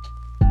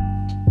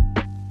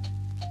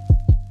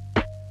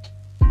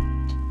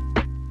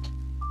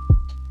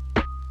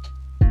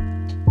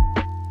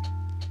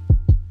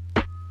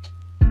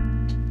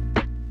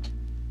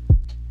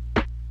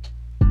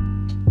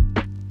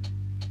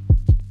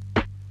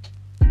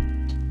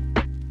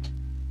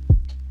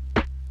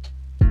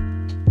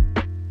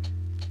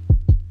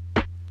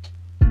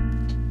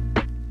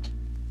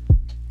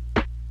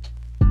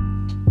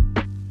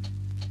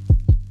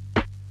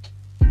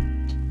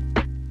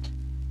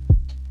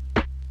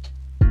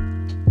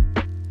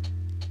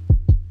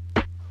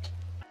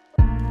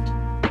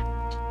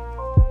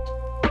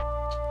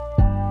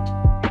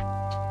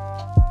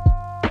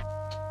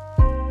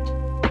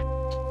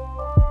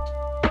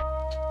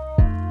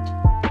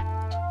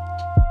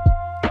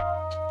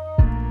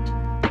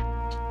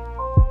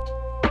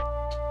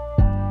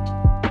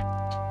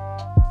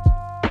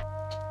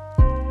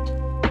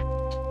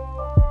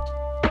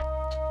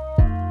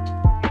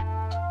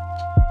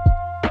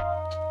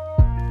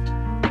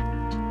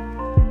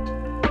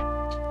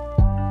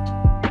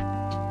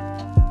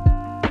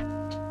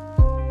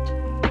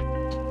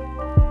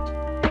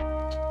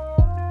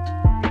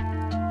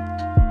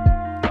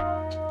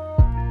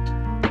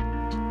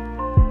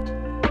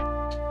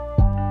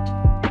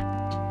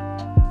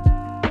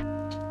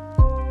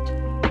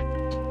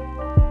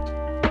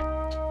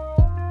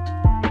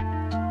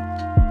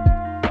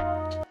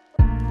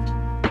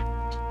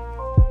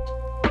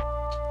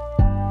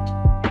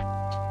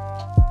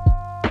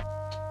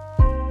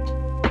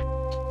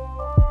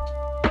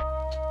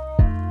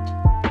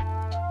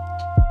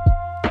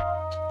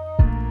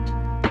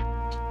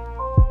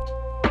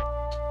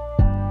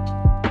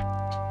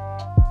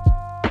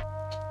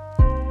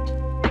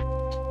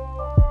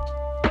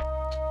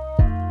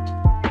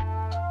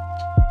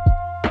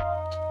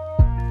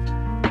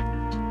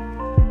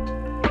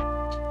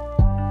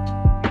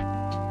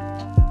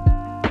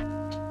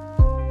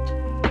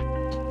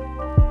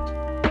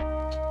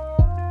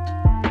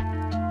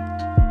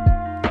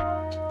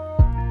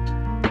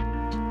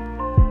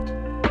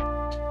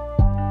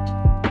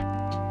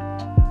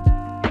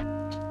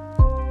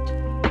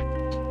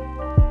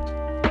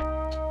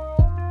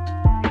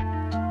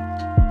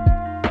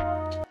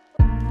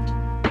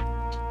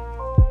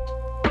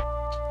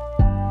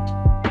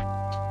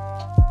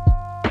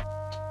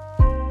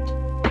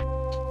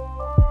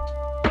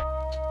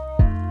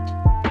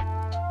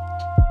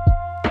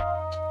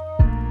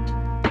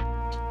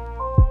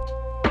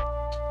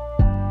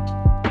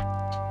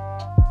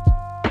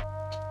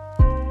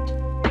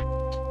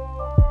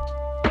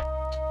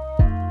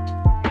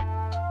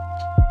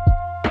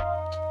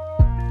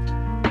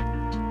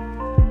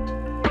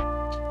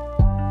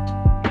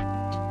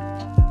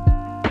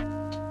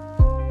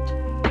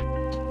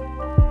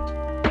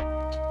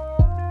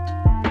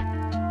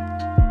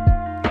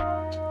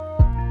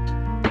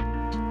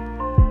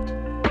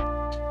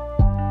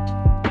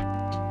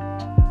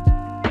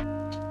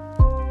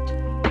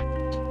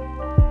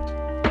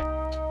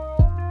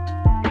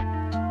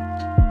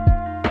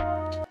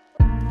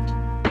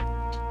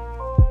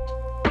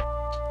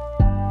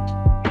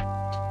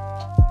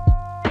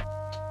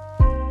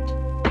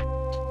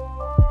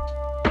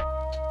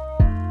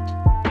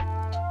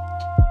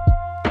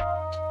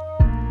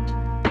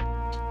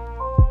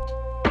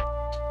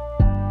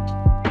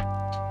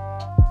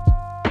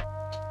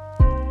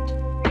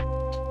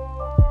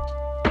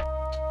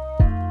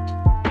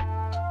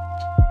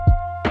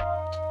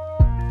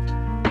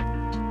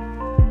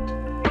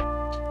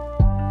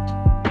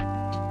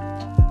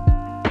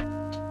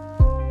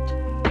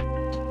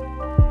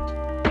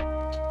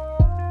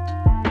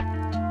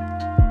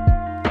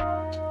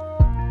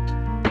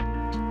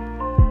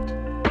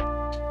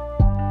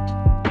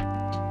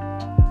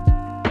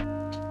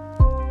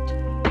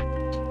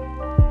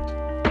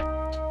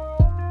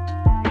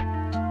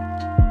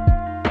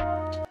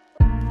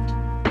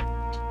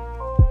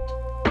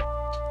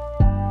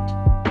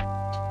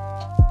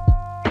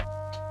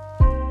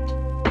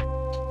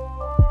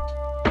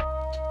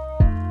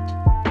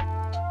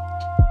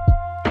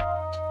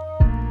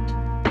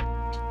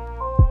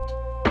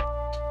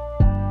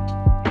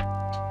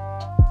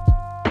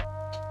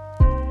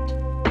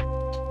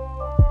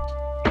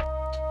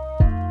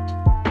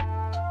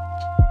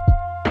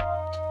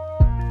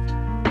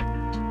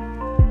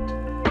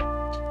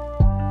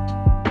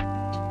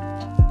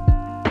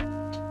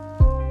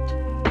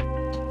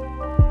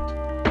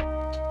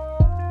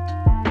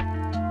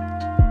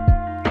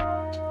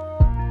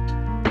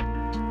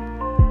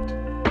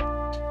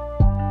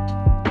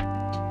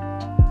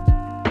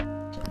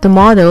 The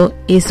model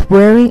is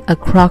wearing a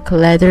croc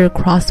leather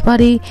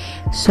crossbody,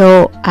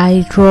 so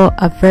I draw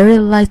a very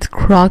light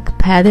croc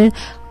pattern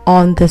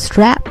on the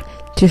strap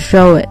to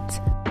show it.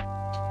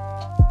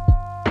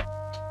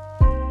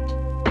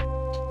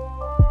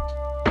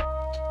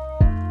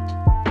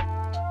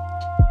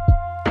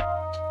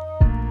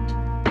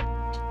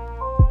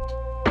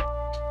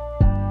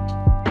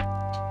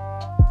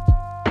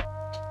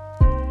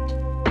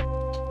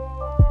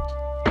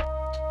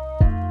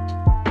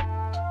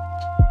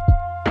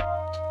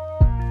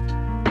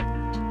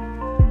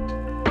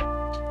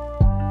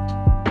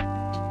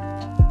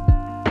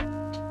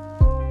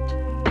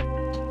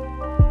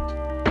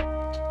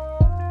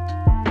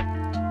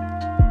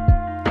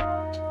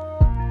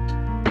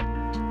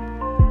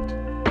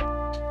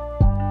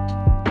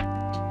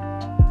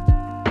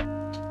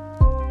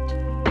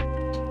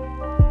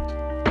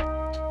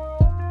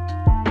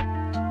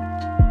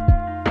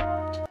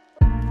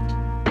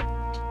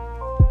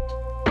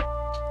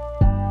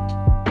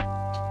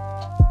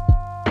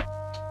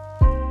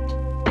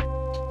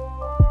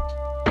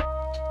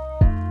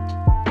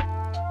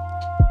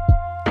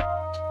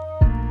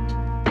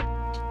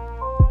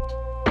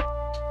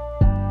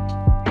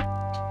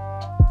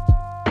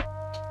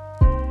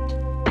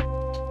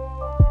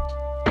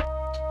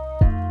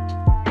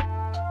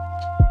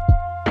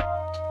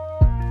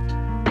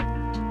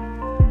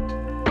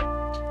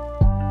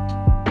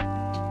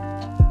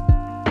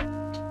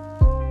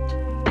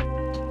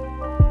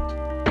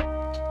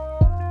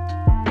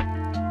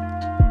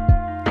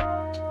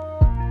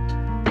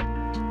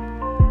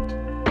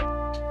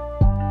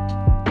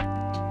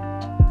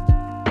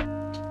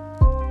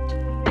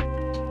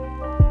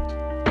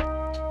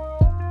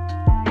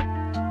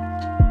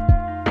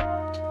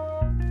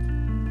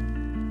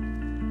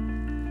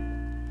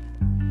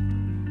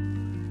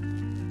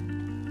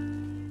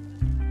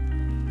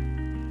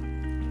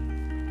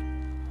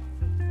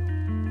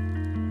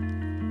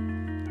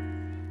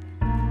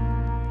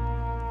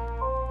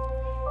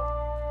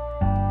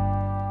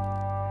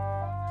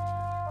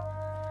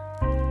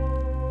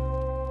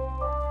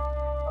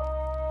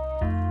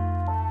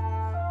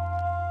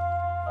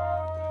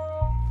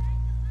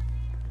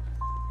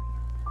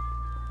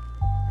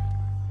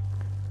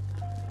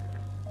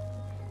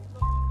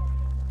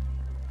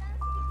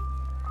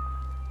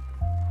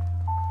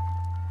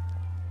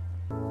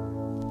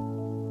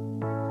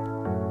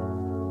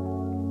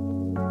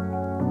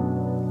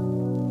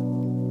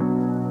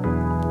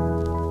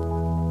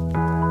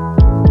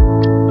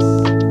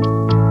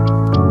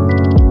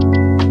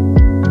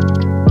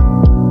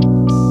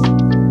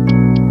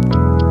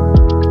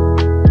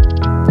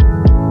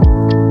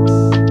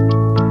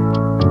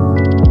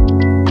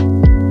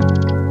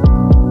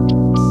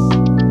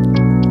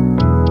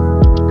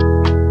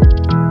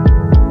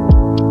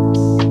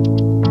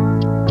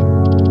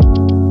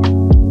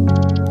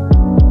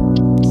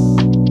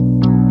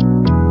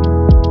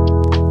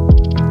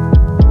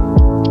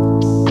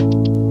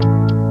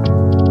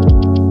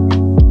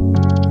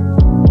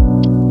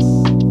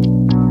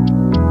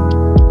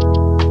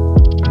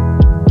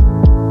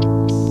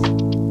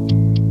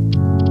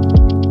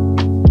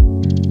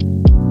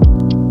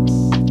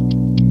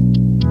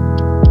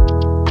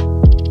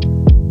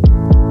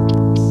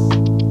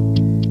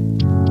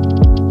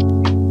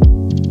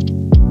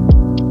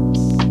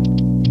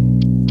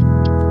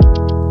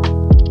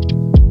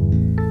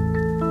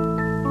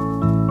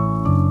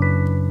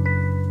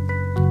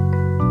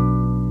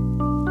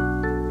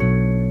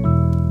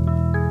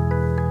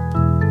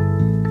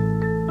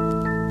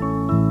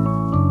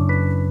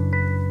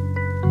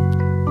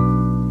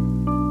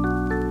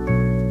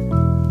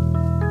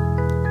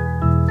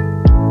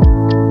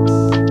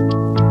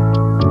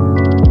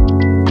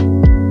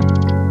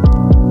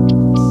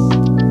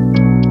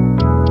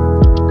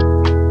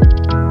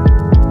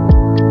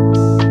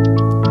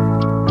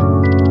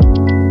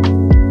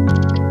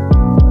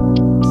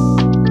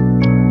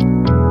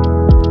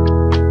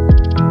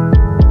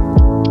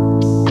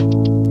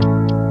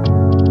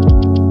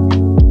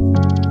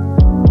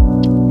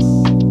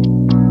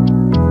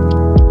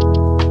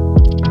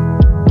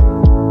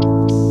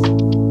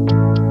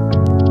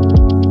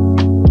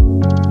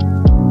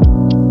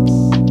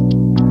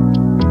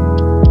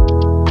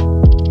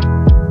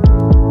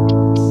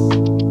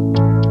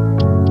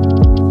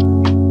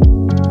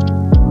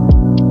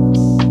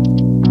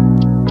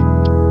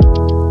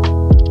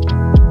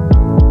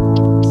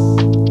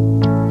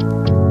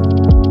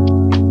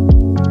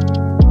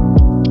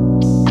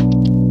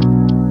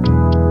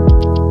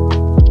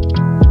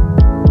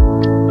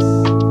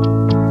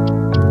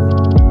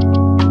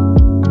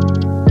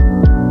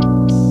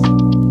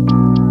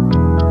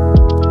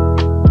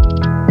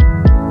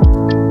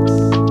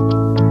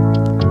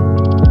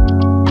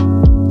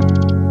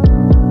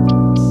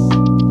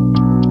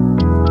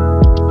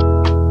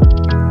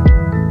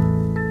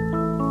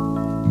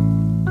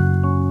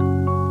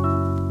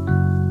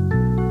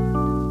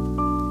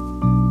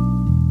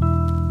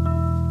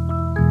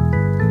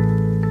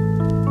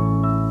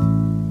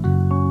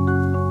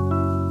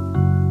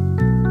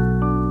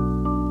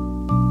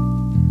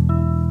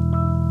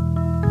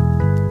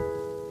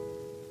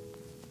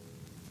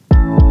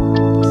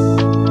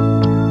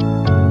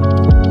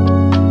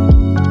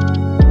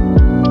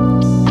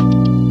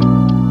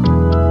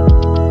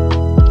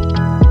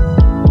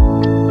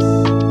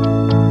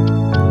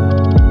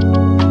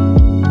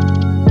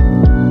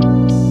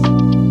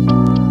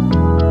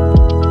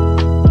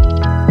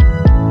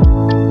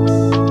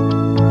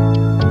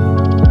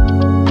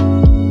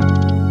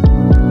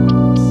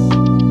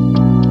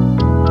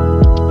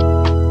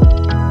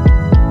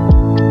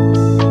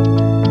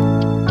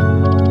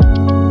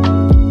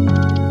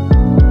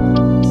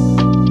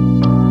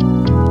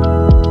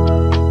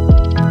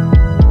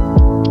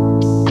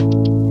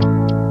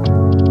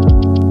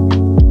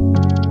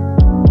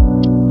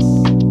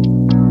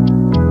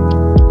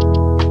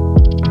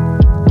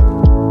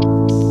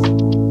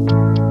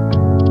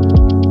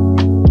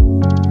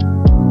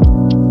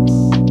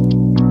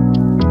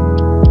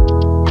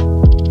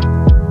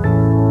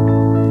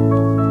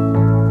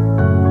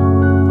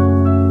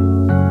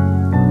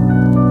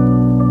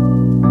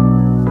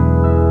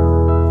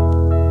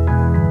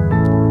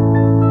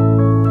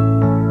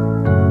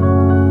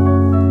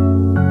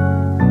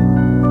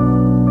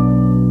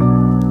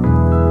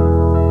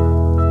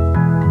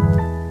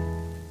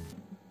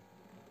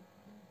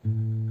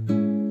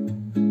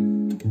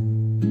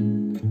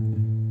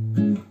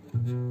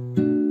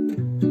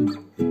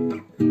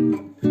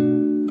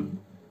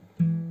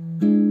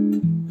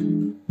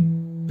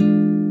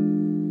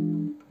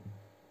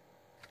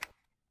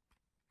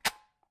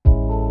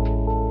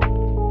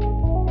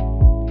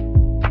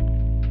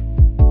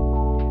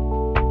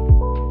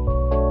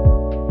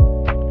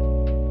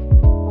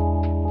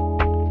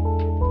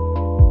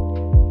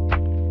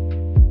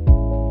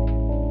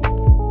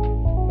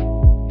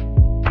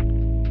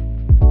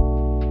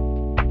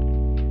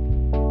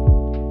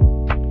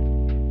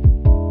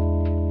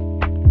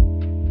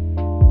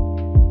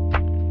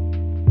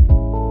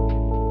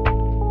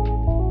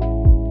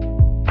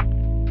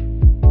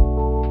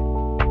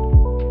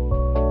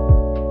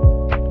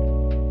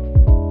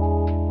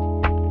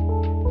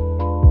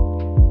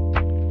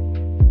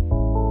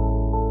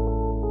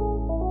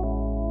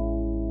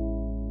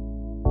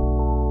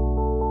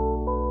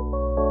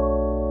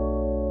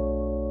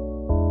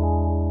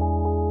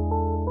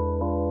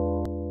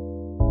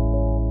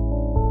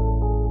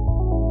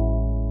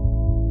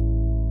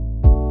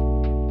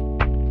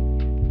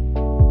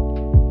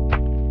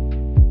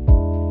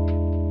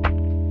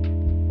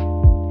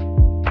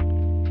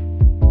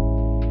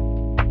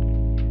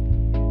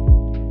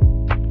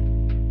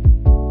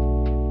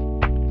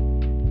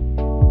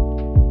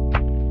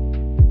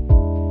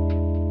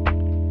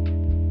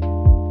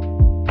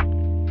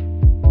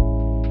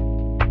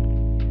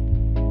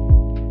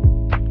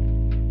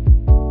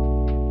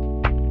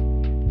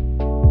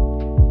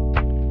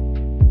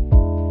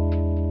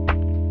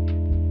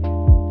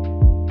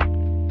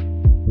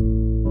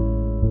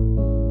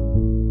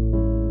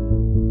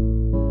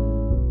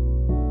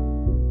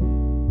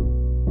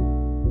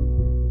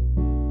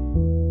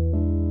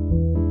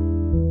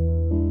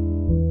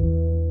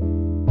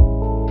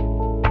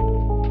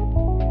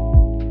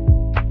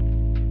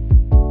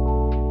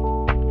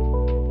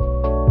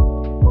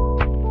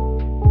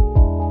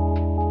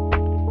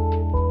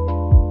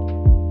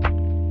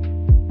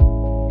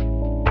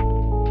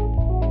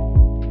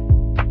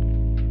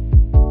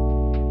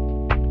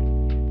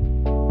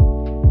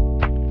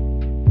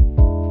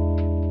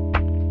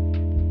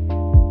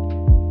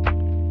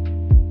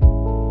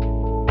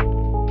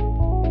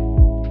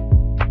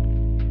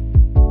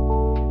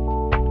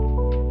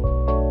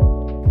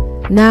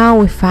 Now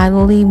we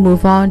finally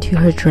move on to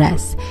her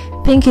dress.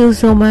 Thank you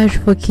so much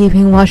for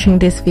keeping watching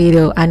this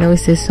video. I know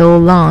it's so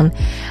long.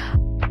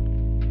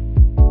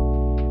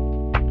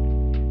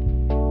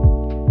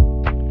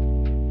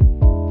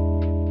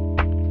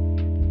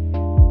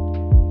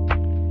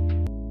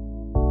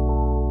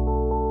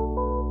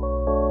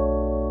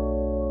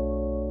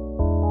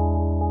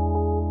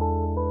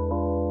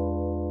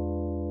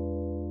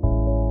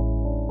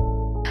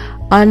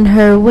 On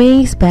her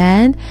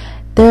waistband,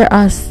 there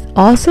are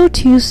also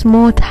two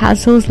small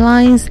tassels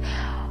lines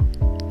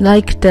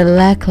like the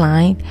leg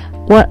line.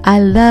 What I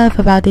love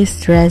about this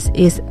dress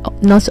is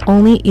not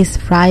only its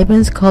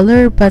vibrant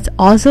color but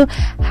also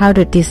how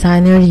the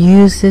designer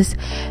uses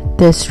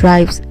the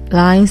stripes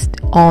lines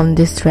on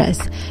this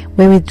dress.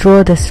 When we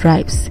draw the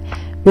stripes,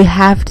 we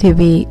have to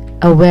be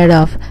aware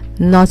of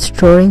not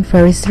drawing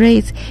very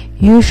straight.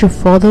 You should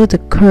follow the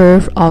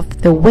curve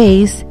of the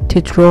waist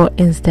to draw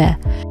instead.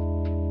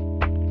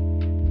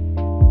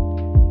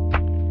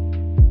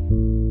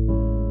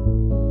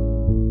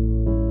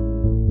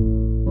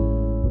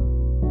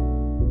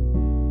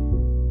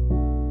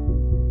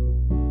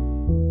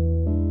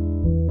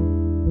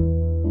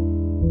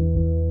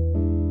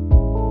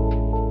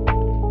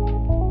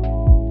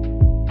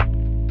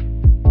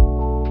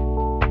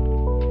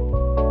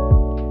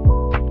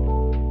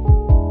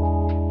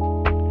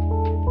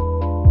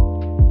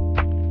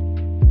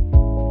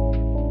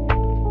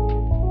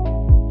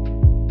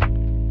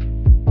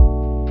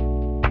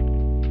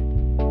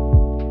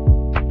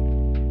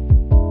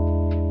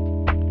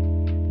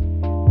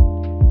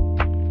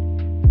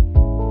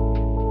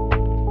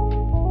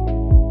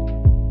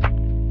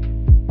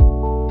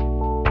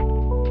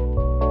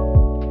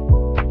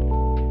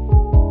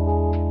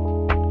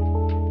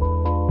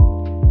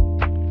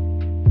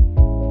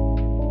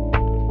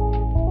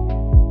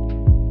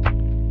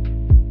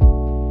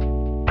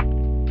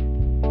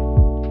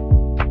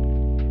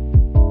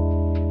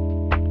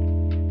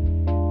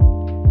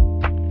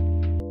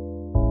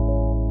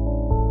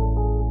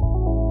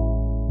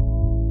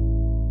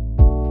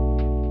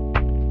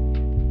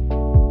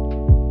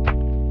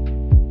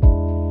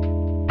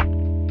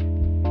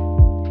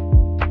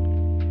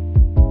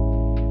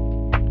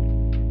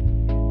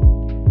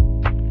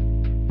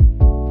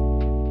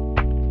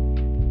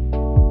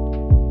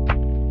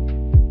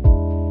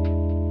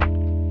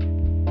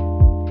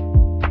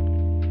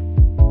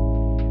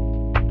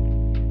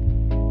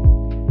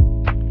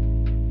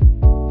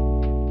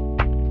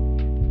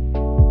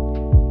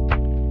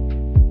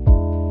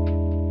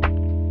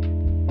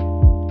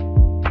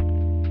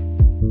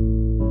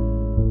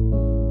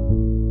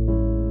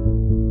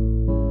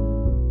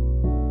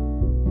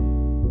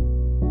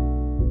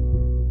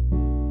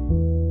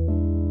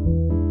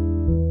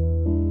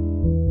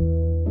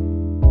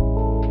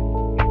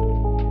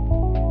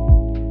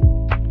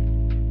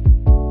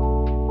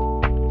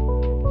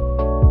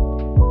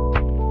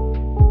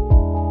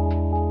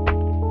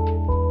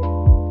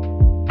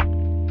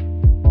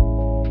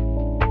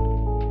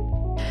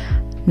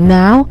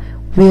 Now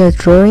we are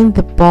drawing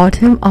the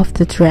bottom of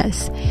the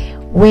dress.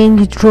 When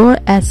you draw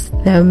at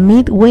the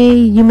midway,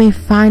 you may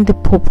find the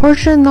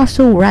proportion not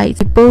so right.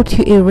 Able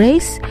to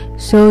erase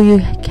so you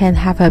can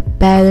have a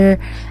better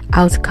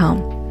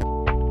outcome.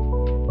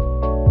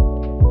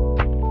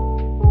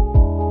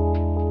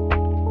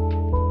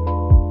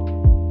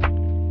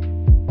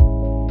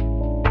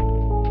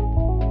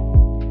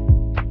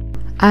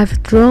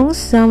 I've drawn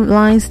some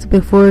lines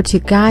before to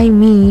guide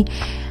me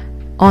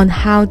on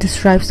how the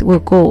stripes will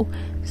go.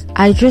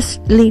 I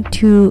just need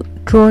to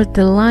draw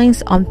the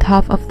lines on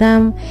top of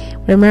them.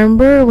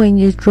 Remember, when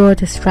you draw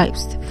the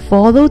stripes,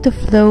 follow the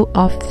flow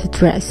of the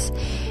dress.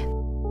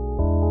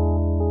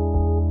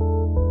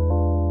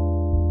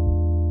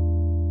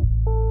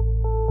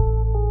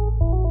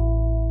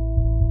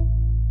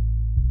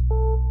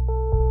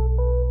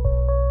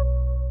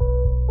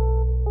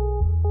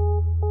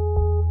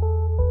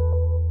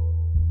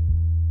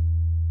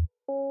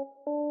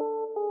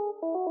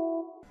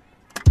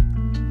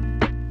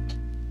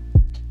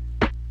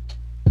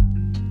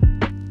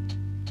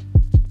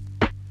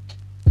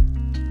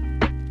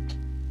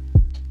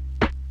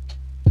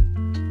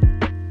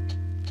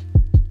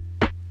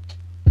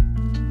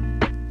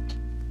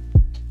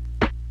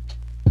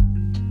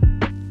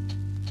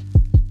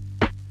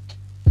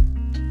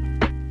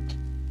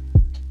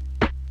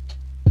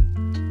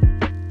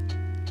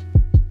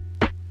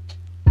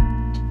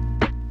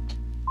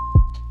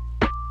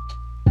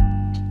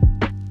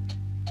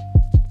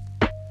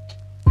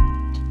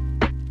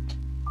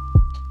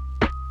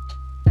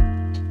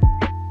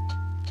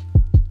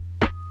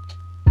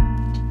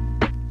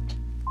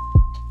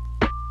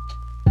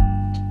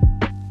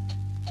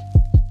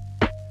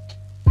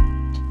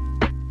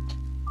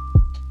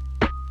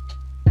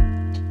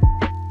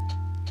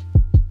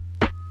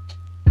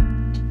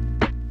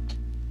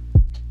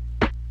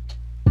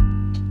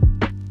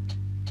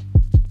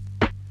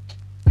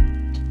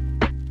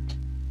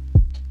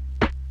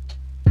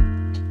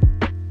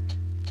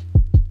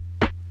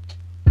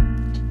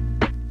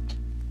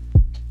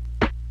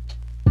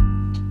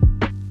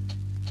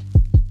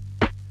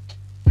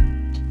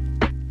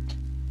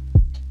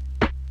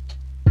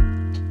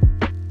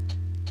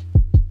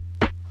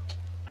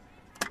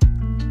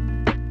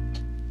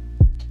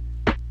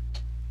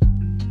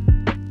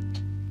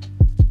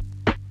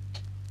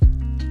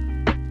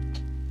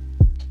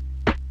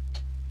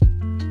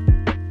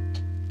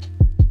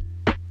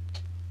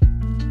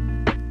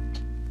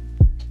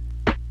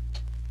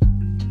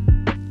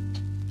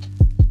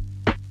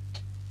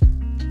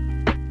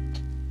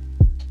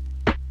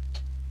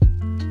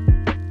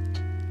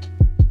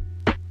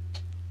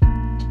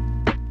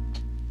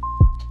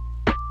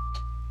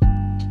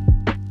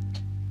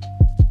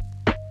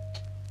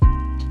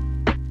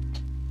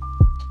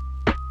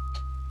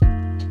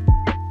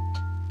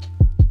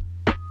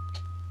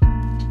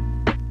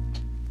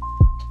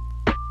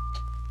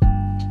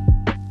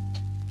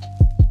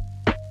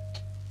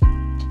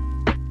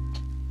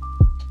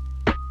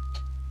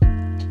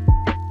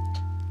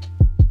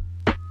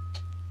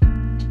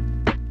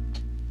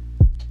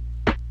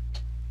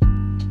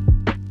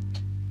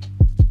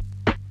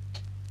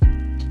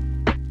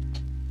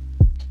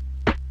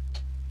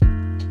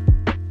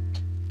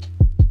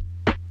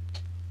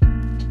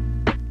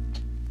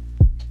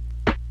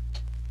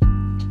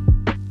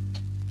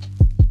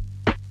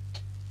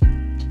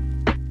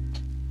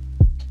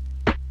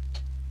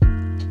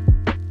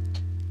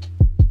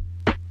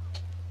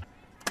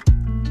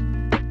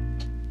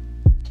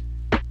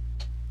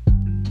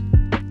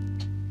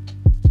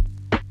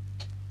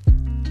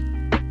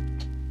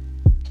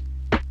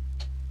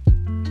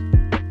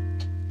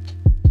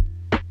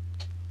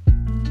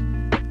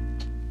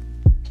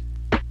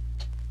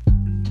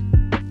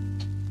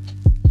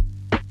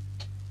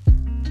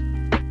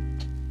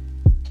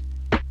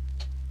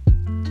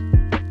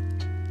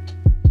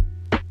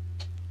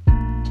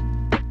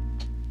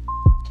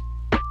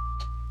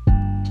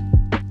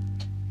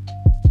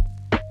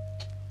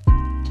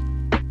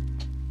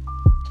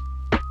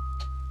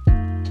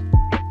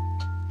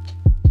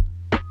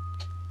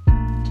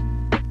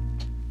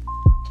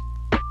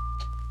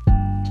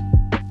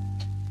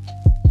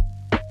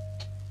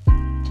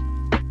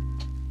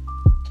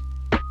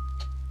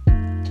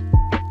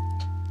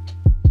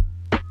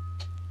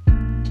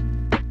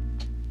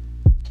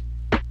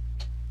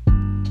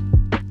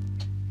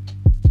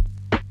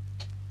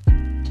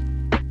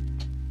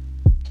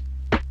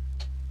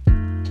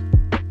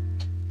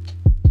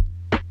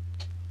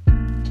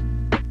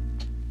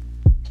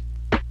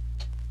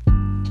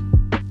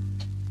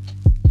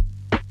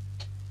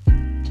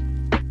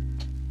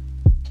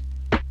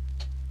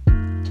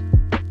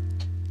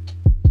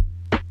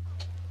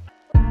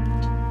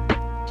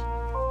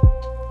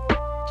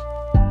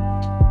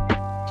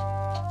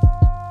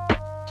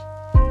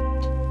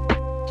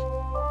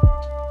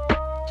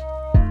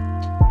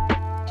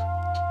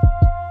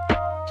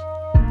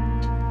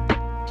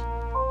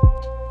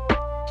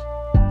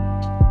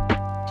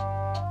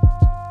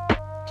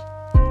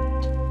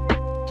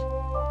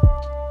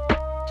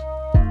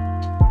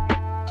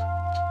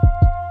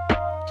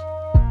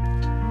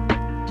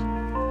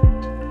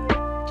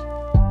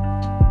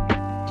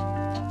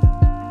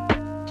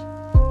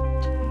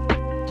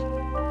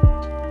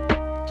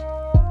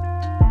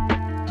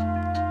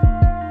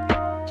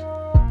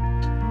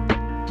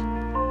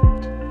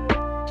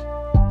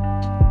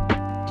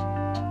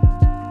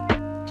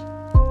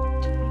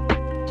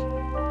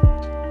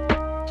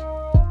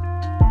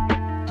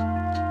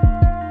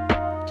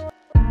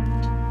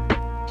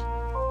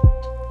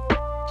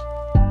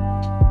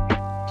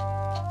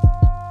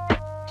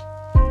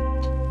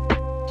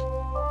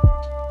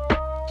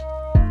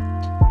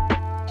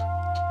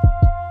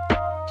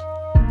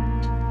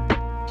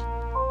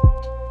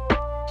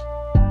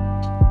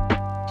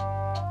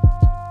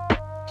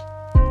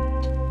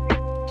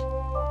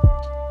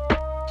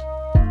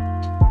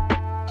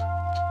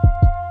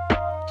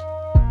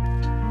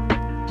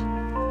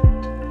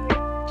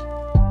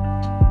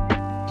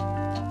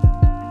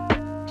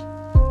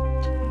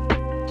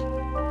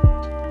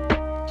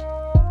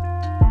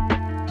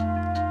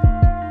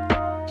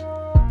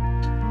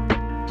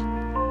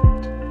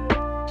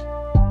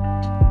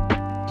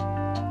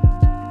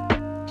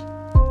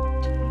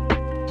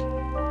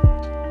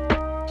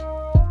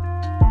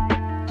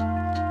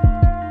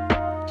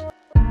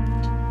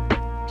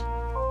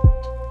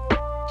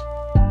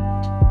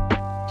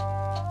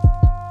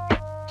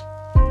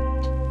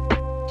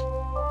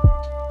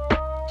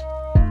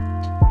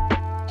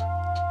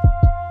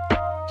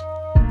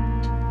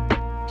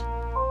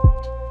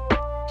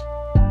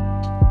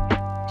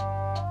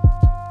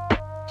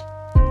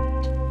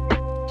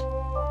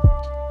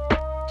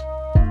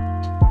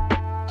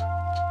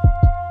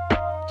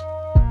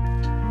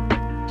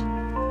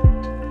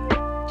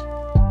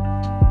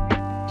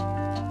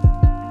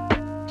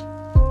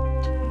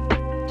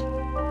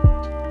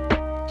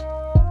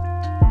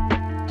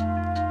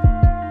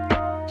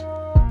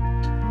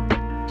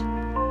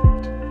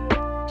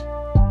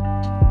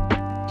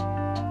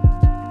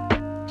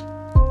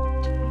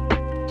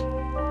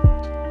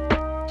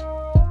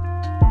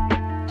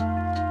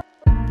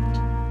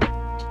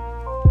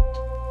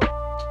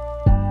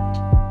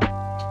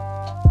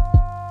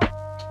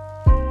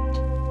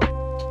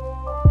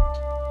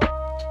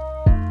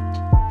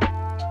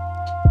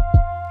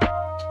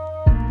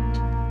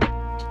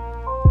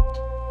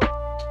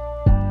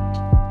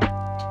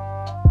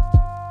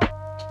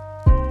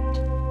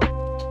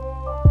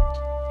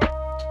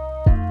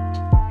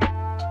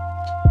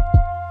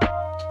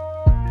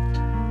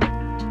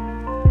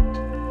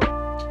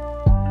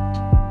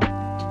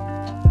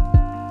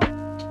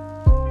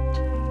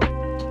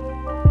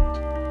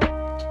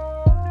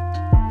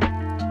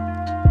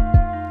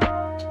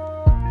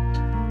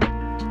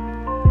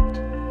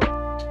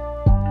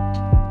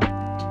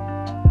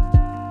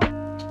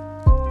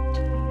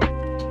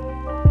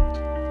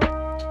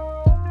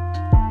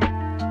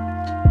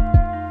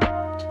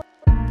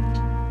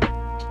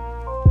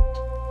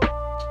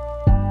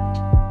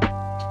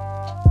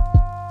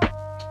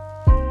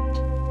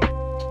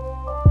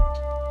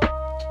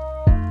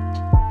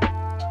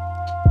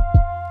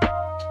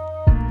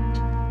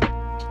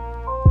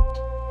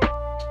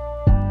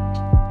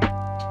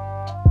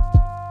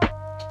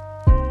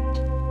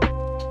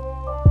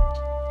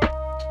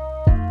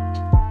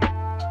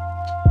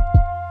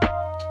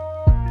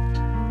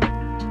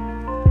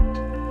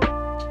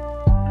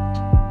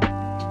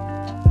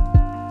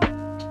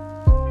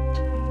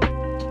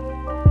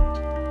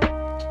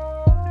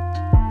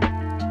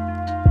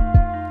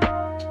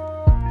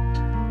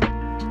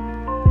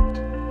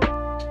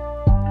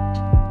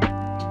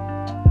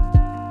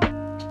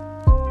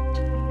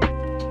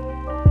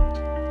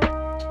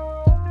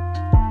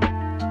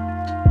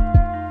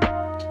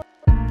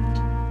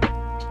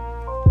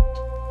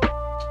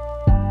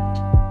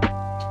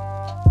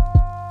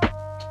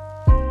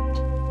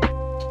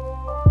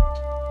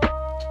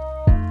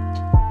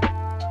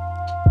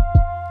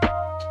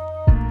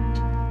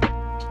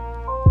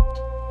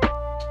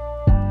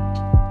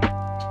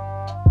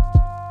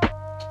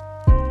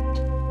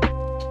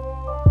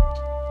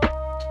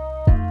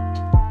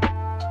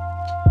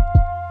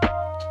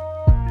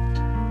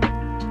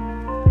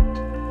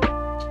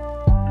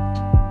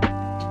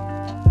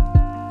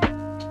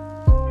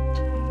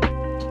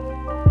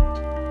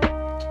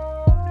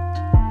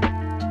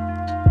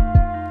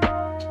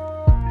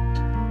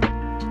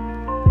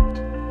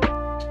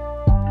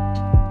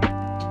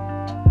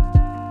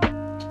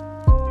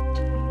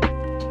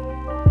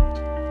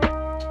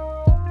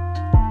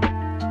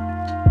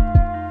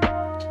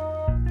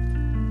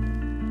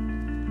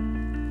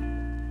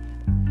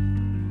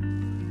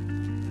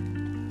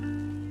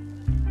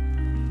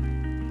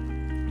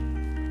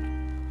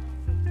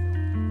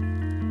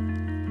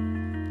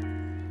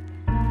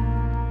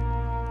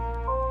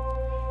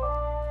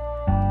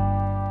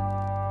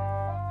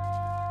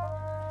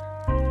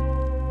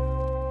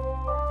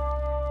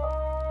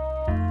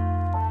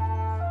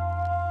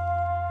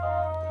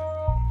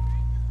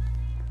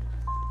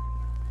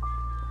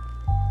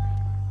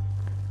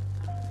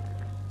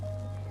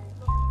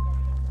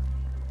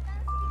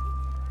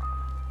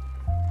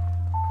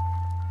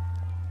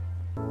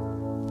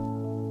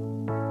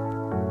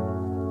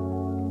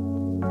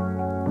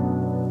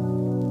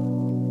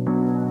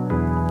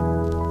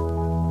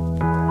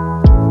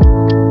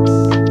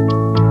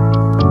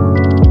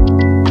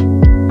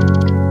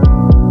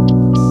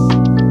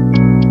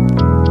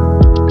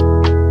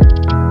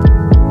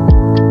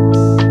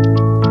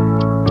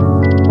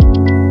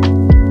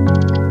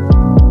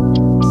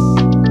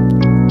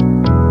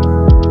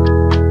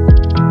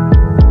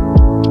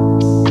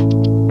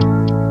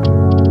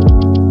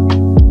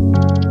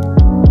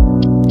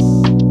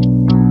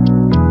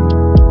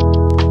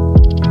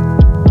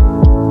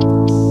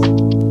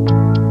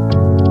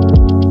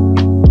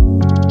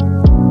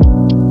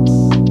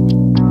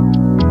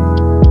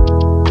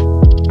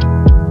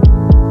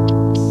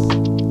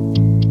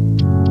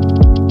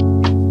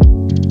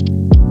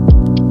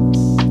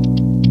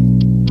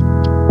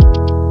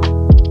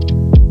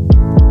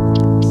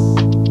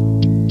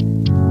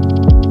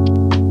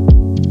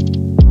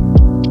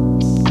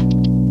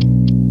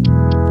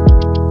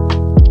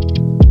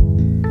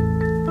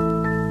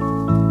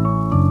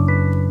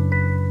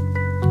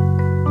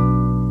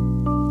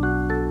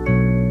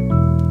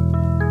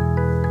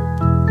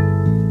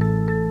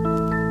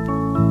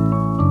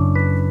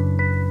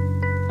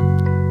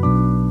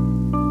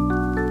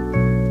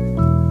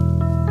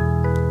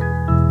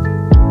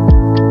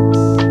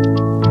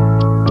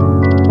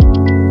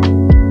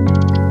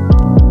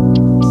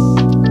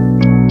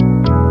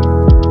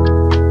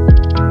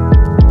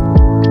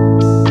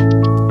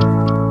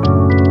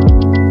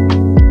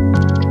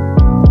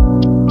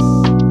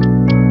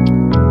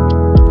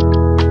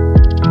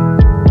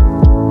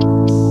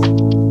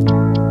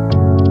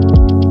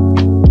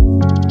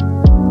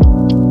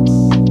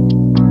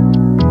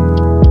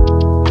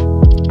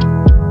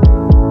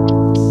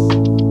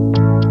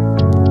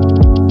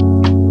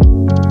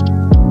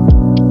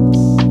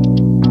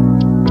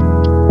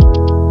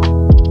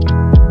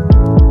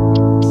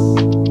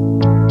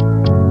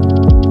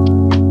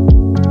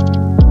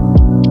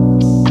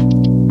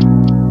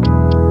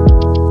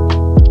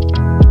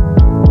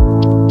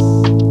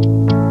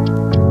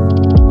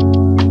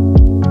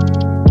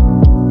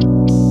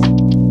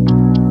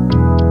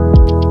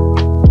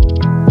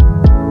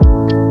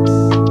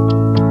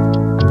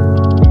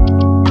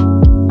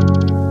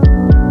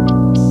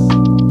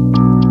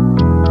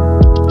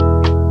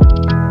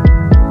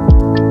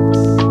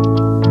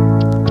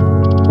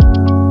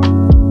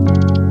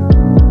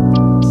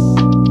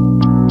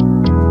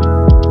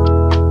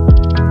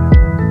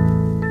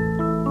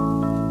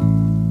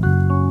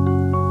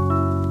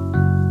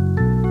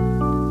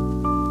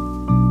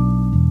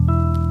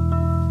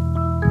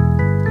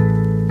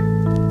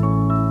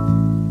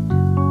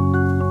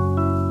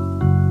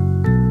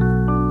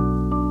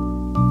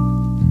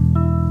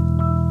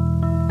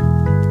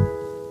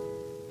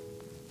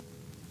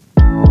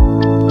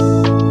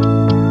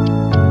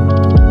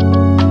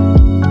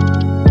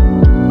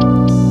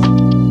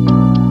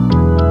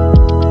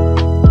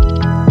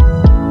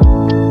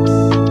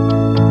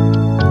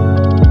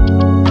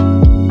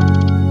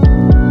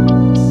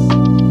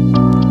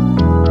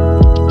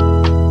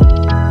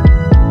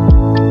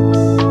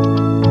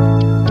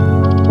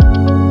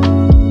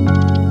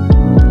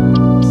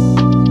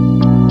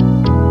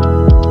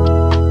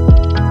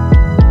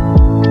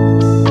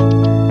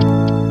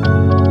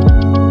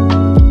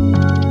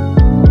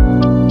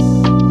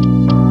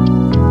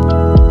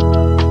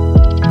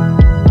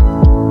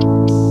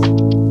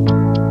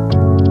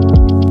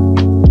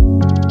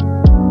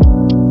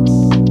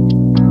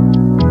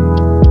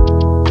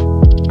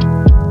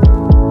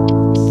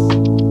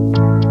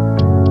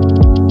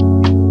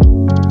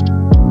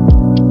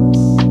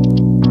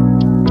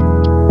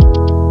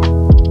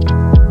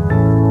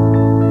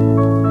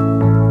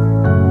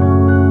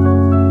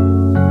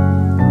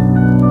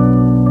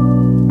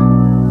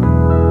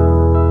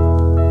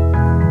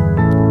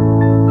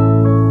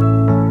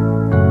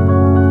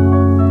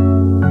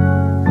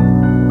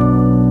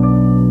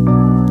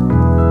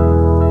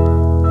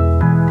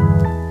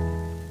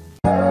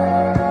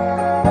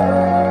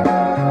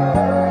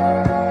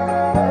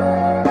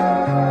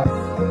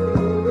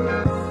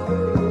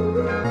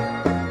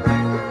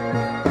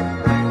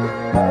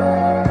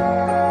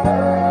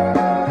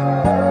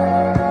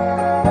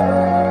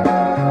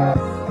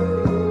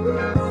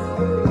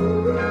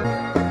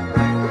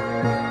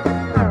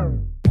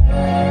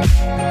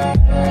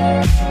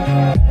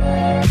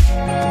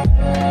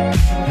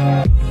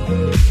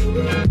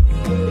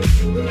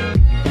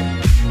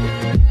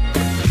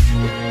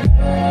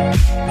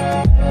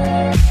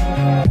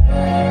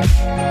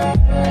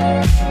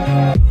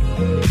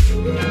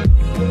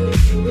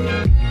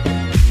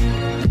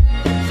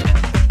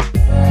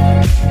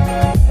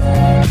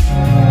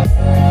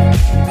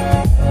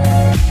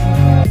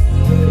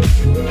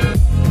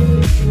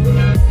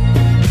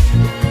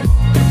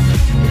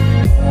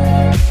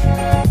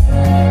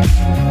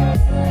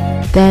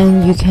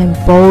 Then you can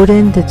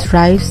bolden the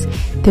stripes.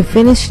 To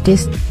finish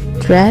this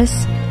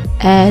dress,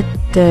 add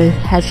the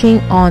hatching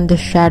on the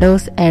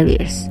shadows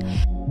areas.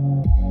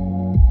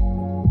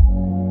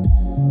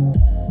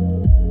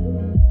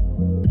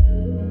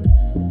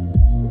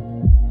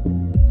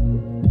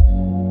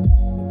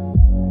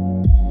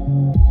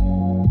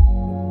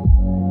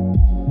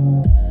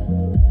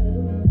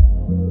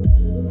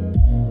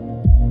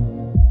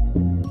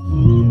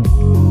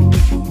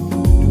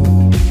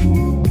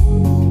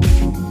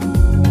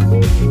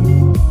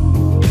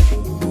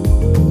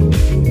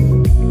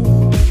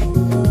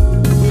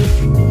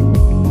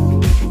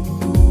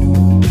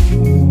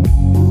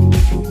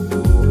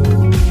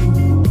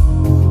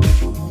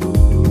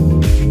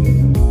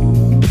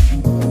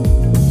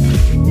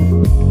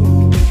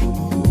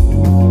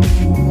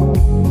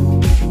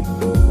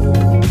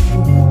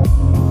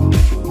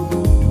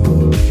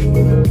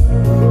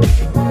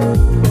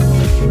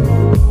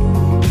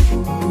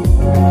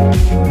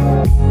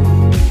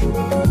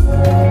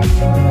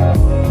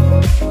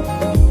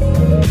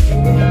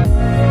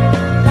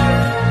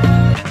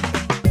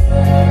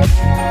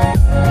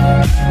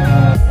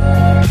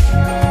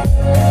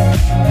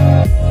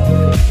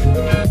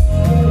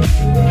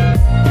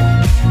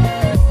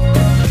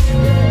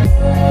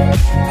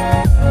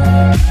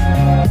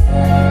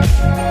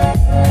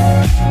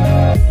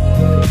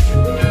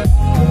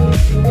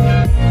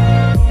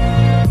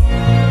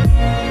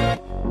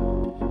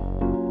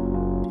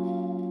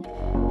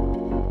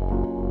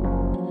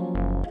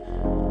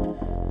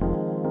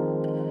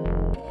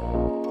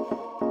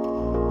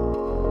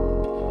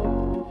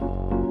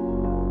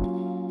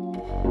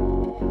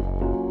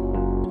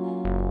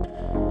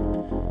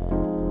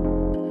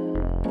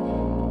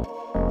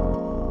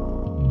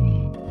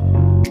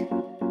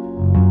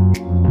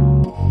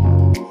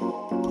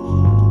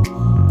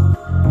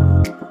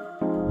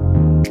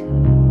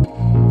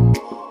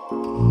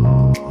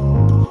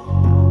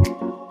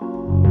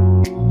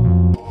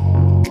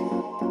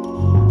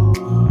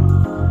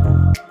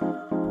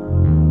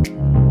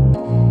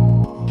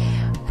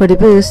 For the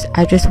boots,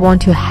 I just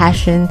want to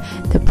hasten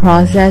the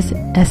process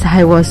as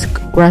I was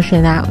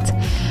rushing out.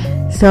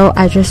 So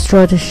I just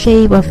draw the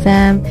shape of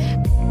them.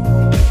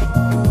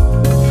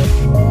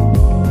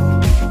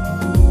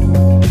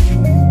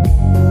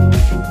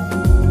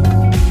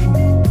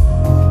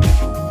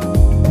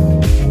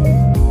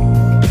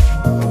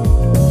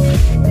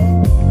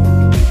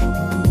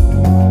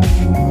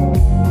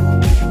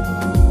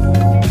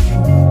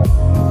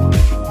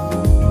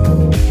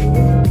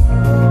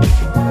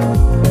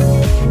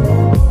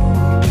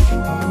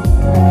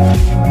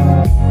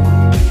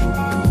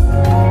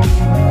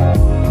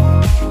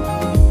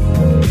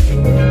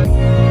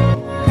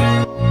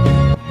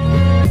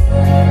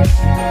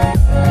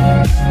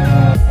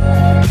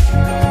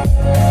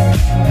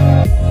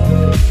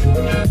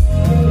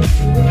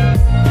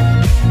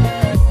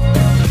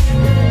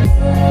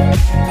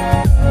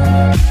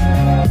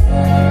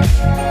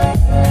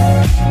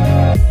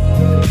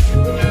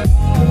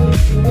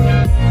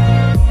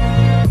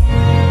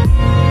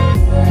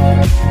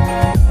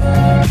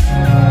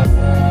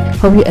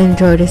 Hope you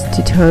enjoyed this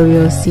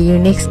tutorial. See you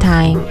next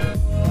time.